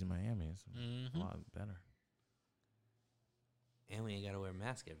one of these in Miami. It's a lot better. And we ain't got to wear a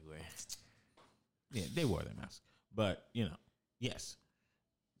mask everywhere. Yeah, they wore their mask. But, yes.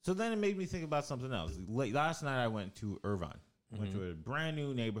 So then it made me think about something else. Last night, I went to Irvine. Went to a brand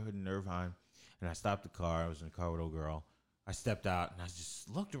new neighborhood in Irvine. And I stopped the car. I was in the car with a old girl. I stepped out, and I just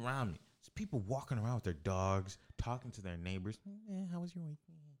looked around me. There's people walking around with their dogs, talking to their neighbors. How was your week?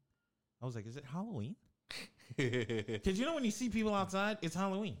 I was like, is it Halloween? Because when you see people outside, it's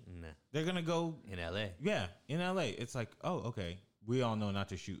Halloween. Nah. They're going to go. In LA. Yeah, in LA. It's like, oh, okay. We all know not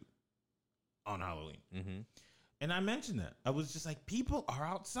to shoot on Halloween. And I mentioned that. I was just like, people are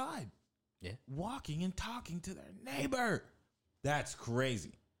outside. Yeah. Walking and talking to their neighbor. That's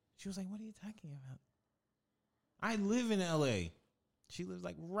crazy. She was like, what are you talking about? I live in LA. She lives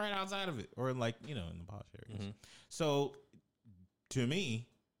like right outside of it, or like, in the posh areas. So to me,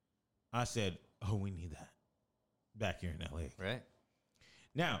 I said, oh, we need that back here in LA. Right.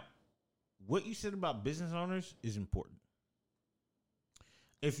 Now, what you said about business owners is important.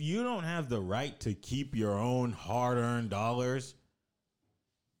 If you don't have the right to keep your own hard-earned dollars,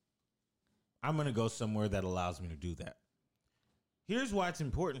 I'm going to go somewhere that allows me to do that. Here's why it's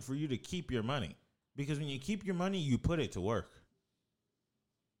important for you to keep your money. Because when you keep your money, you put it to work.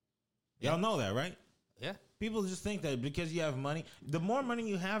 Y'all know that, right? Yeah. People just think that because you have money, the more money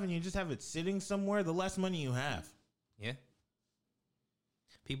you have and you just have it sitting somewhere, the less money you have. Yeah.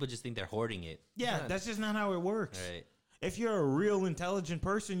 People just think they're hoarding it. Yeah, that's just not how it works. Right. If you're a real intelligent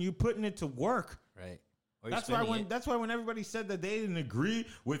person, you're putting it to work. Right. Or That's why when everybody said that they didn't agree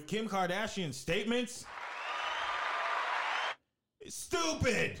with Kim Kardashian's statements, it's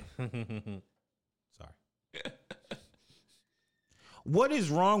stupid. Sorry. What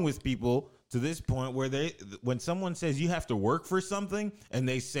is wrong with people to this point where when someone says you have to work for something and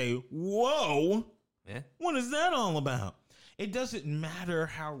they say, "Whoa, what is that all about?" It doesn't matter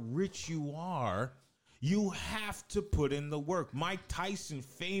how rich you are. You have to put in the work. Mike Tyson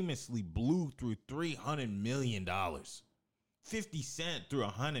famously blew through $300 million. 50 Cent through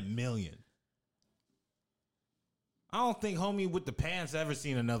 $100 million. I don't think homie with the pants ever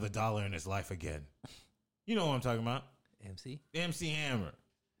seen another dollar in his life again. You know what I'm talking about? MC Hammer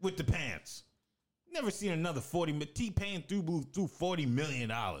with the pants. Never seen another 40. T-Pain through $40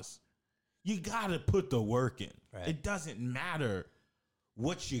 million. You got to put the work in. Right. It doesn't matter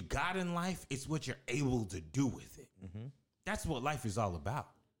what you got in life, it's what you're able to do with it. Mm-hmm. That's what life is all about.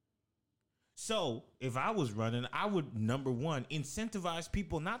 So if I was running, I would, number one, incentivize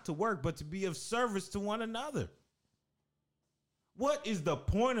people not to work, but to be of service to one another. What is the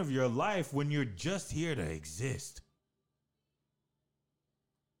point of your life when you're just here to exist?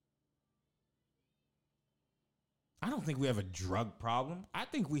 I don't think we have a drug problem. I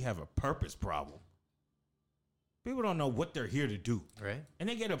think we have a purpose problem. People don't know what they're here to do. Right. And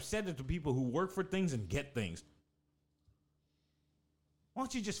they get upset at the people who work for things and get things. Why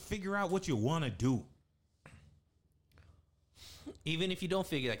don't you just figure out what you want to do? Even if you don't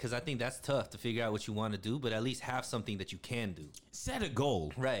figure that, because I think that's tough to figure out what you want to do, but at least have something that you can do. Set a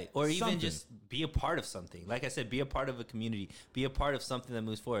goal. Right. Or even Something. just be a part of something. Like I said, be a part of a community. Be a part of something that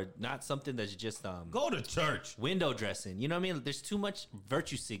moves forward. Not something that's just go to church. Window dressing. You know what I mean? There's too much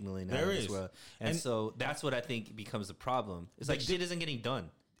virtue signaling out There in this is. world. And so that's what I think becomes a problem. It's like shit isn't getting done.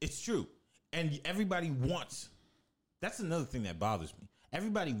 It's true. And everybody wants. That's another thing that bothers me.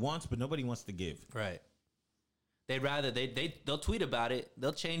 Everybody wants, but nobody wants to give. Right. They'd rather they'll tweet about it.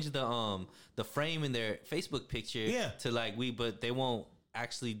 They'll change the frame in their Facebook picture to like but they won't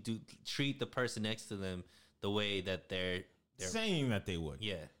actually treat the person next to them the way that they're saying that they would.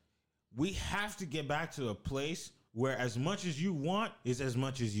 Yeah. We have to get back to a place where as much as you want is as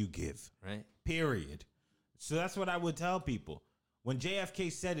much as you give. Right. Period. So that's what I would tell people. When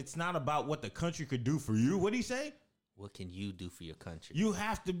JFK said it's not about what the country could do for you, what did he say? What can you do for your country? You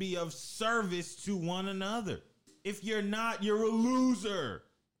have to be of service to one another. If you're not, you're a loser.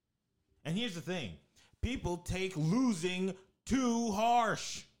 And here's the thing. People take losing too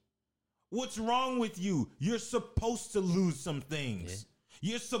harsh. What's wrong with you? You're supposed to lose some things. Yeah.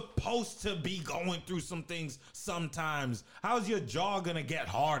 You're supposed to be going through some things sometimes. How's your jaw going to get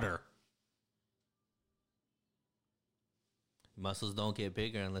harder? Muscles don't get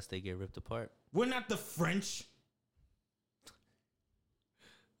bigger unless they get ripped apart. We're not the French.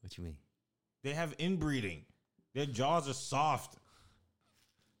 What you mean? They have inbreeding. Their jaws are soft.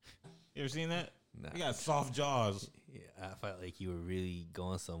 You ever seen that? Nah. They got soft jaws. Yeah, I felt like you were really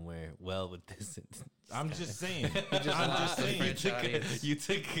going somewhere well with this. I'm just saying. I'm just saying. You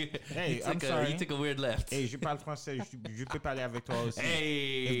took a weird left. Hey, je parle français. Je peux parler avec toi aussi.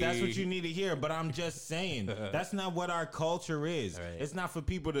 Hey. If that's what you need to hear, but I'm just saying. That's not what our culture is. Right. It's not for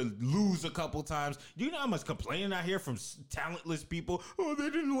people to lose a couple times. Do you know how much complaining I hear from talentless people? Oh, they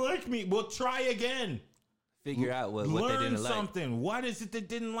didn't like me. Well, try again. Figure out what they didn't like. Learn something. What is it they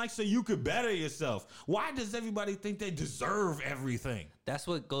didn't like so you could better yourself? Why does everybody think they deserve everything? That's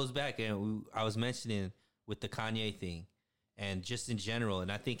what goes back. And I was mentioning with the Kanye thing and just in general.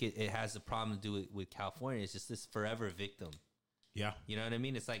 And I think it has a problem to do with California. It's just this forever victim. Yeah. You know what I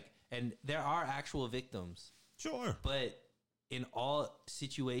mean? It's like, and there are actual victims. Sure. But in all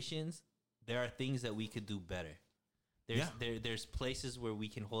situations, there are things that we could do better. There's places where we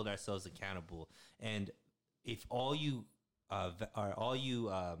can hold ourselves accountable. And if all you I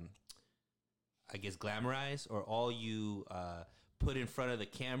guess glamorize or all you put in front of the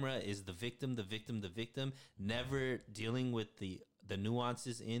camera is the victim, never dealing with the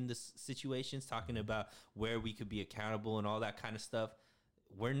nuances in the situations, talking about where we could be accountable and all that kind of stuff,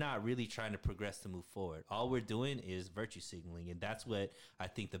 we're not really trying to progress to move forward. All we're doing is virtue signaling, and that's what I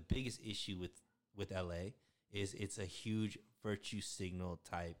think the biggest issue with LA is. It's a huge virtue signal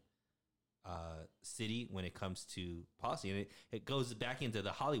type city when it comes to policy, and it goes back into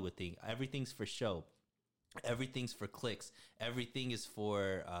the Hollywood thing. Everything's for show, everything's for clicks, everything is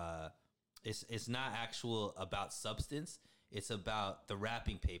for it's not actual about substance. It's about the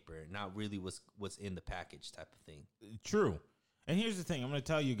wrapping paper, not really what's in the package type of thing. True. And here's the thing. I'm going to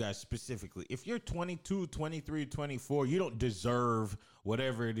tell you guys specifically. If you're 22, 23, 24, you don't deserve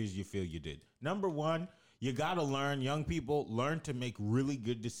whatever it is you feel you did. Number one, you got to learn, young people, learn to make really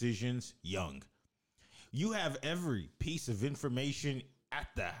good decisions young. You have every piece of information at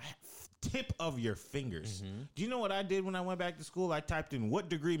the tip of your fingers. Do you know what I did when I went back to school? I typed in what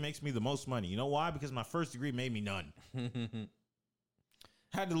degree makes me the most money. You know why? Because my first degree made me none.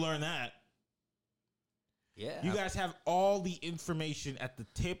 Had to learn that. Yeah. You guys have all the information at the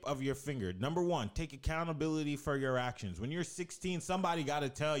tip of your finger. Number one, take accountability for your actions. When you're 16, somebody got to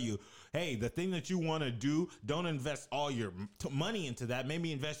tell you, hey, the thing that you want to do, don't invest all your money into that.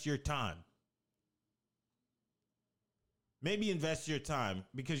 Maybe invest your time. Maybe invest your time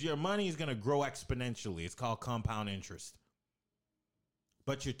because your money is going to grow exponentially. It's called compound interest.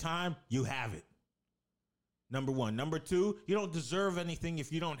 But your time, you have it. Number one. Number two, you don't deserve anything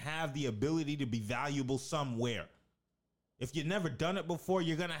if you don't have the ability to be valuable somewhere. If you've never done it before,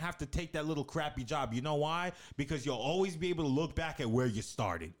 you're going to have to take that little crappy job. You know why? Because you'll always be able to look back at where you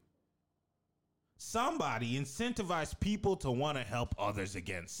started. Somebody incentivize people to want to help others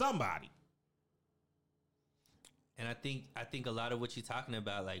again. Somebody. And I think a lot of what you're talking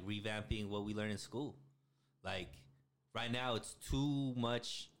about, like revamping what we learn in school. Like right now, it's too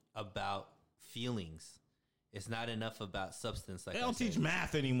much about feelings. It's not enough about substance. Like they don't teach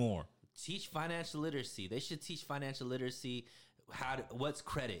math anymore. Teach financial literacy. They should teach financial literacy. What's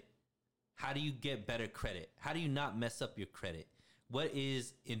credit? How do you get better credit? How do you not mess up your credit? What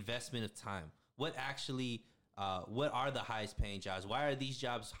is investment of time? What are the highest paying jobs? Why are these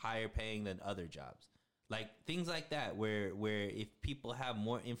jobs higher paying than other jobs? Like things like that, where if people have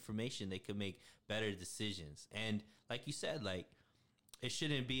more information, they could make better decisions. And like you said, like it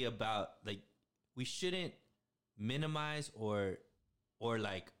shouldn't be about like we shouldn't minimize or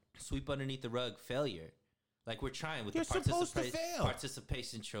like sweep underneath the rug failure. Like we're trying with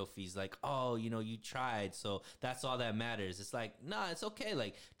participation trophies. Like, oh, you tried, so that's all that matters. It's like, nah, it's okay.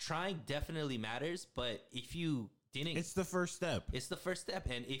 Like trying definitely matters, but if you didn't, it's the first step. It's the first step.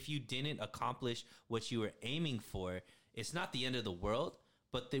 And if you didn't accomplish what you were aiming for, it's not the end of the world,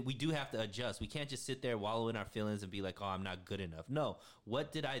 but we do have to adjust. We can't just sit there, wallow in our feelings and be like, oh, I'm not good enough. No.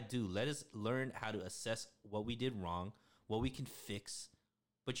 What did I do? Let us learn how to assess what we did wrong, what we can fix.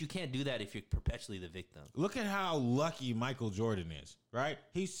 But you can't do that if you're perpetually the victim. Look at how lucky Michael Jordan is, right?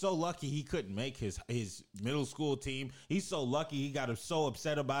 He's so lucky he couldn't make his middle school team. He's so lucky he got so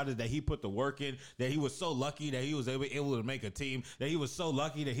upset about it that he put the work in, that he was so lucky that he was able to make a team, that he was so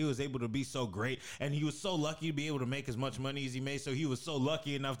lucky that he was able to be so great, and he was so lucky to be able to make as much money as he made, so he was so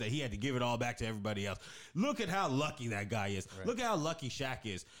lucky enough that he had to give it all back to everybody else. Look at how lucky that guy is. Right. Look at how lucky Shaq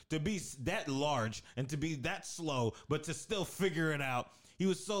is to be that large and to be that slow, but to still figure it out. He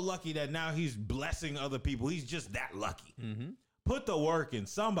was so lucky that now he's blessing other people. He's just that lucky. Mm-hmm. Put the work in.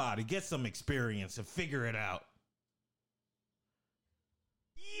 Somebody get some experience and figure it out.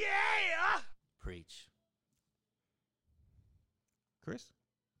 Yeah! Preach. Chris?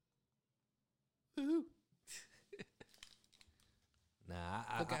 Woo-hoo. Nah.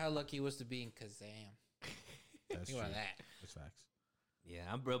 Look at how lucky he was to be in Kazam. That's Think about that. That's facts. Yeah,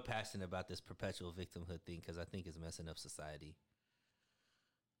 I'm real passionate about this perpetual victimhood thing because I think it's messing up society.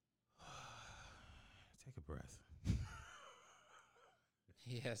 Take a breath.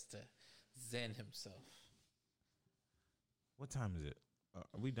 He has to zen himself. What time is it?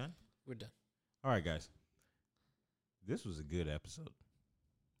 Are we done? We're done. All right, guys. This was a good episode.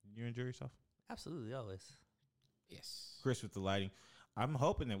 You enjoy yourself? Absolutely, always. Yes. Chris with the lighting. I'm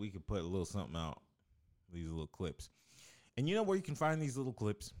hoping that we could put a little something out, these little clips. And you know where you can find these little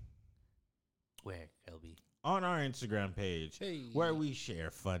clips? Where, LB? On our Instagram page, where we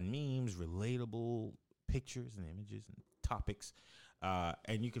share fun memes, relatable pictures and images and topics.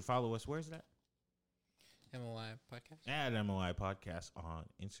 And you can follow us. Where's that? MOI Podcast. At MOI Podcast on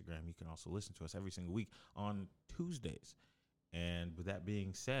Instagram. You can also listen to us every single week on Tuesdays. And with that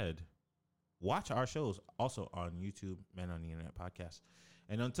being said, watch our shows also on YouTube, Men on the Internet Podcast.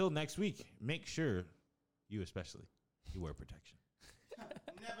 And until next week, make sure you especially, you wear protection.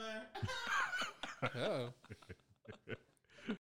 Oh.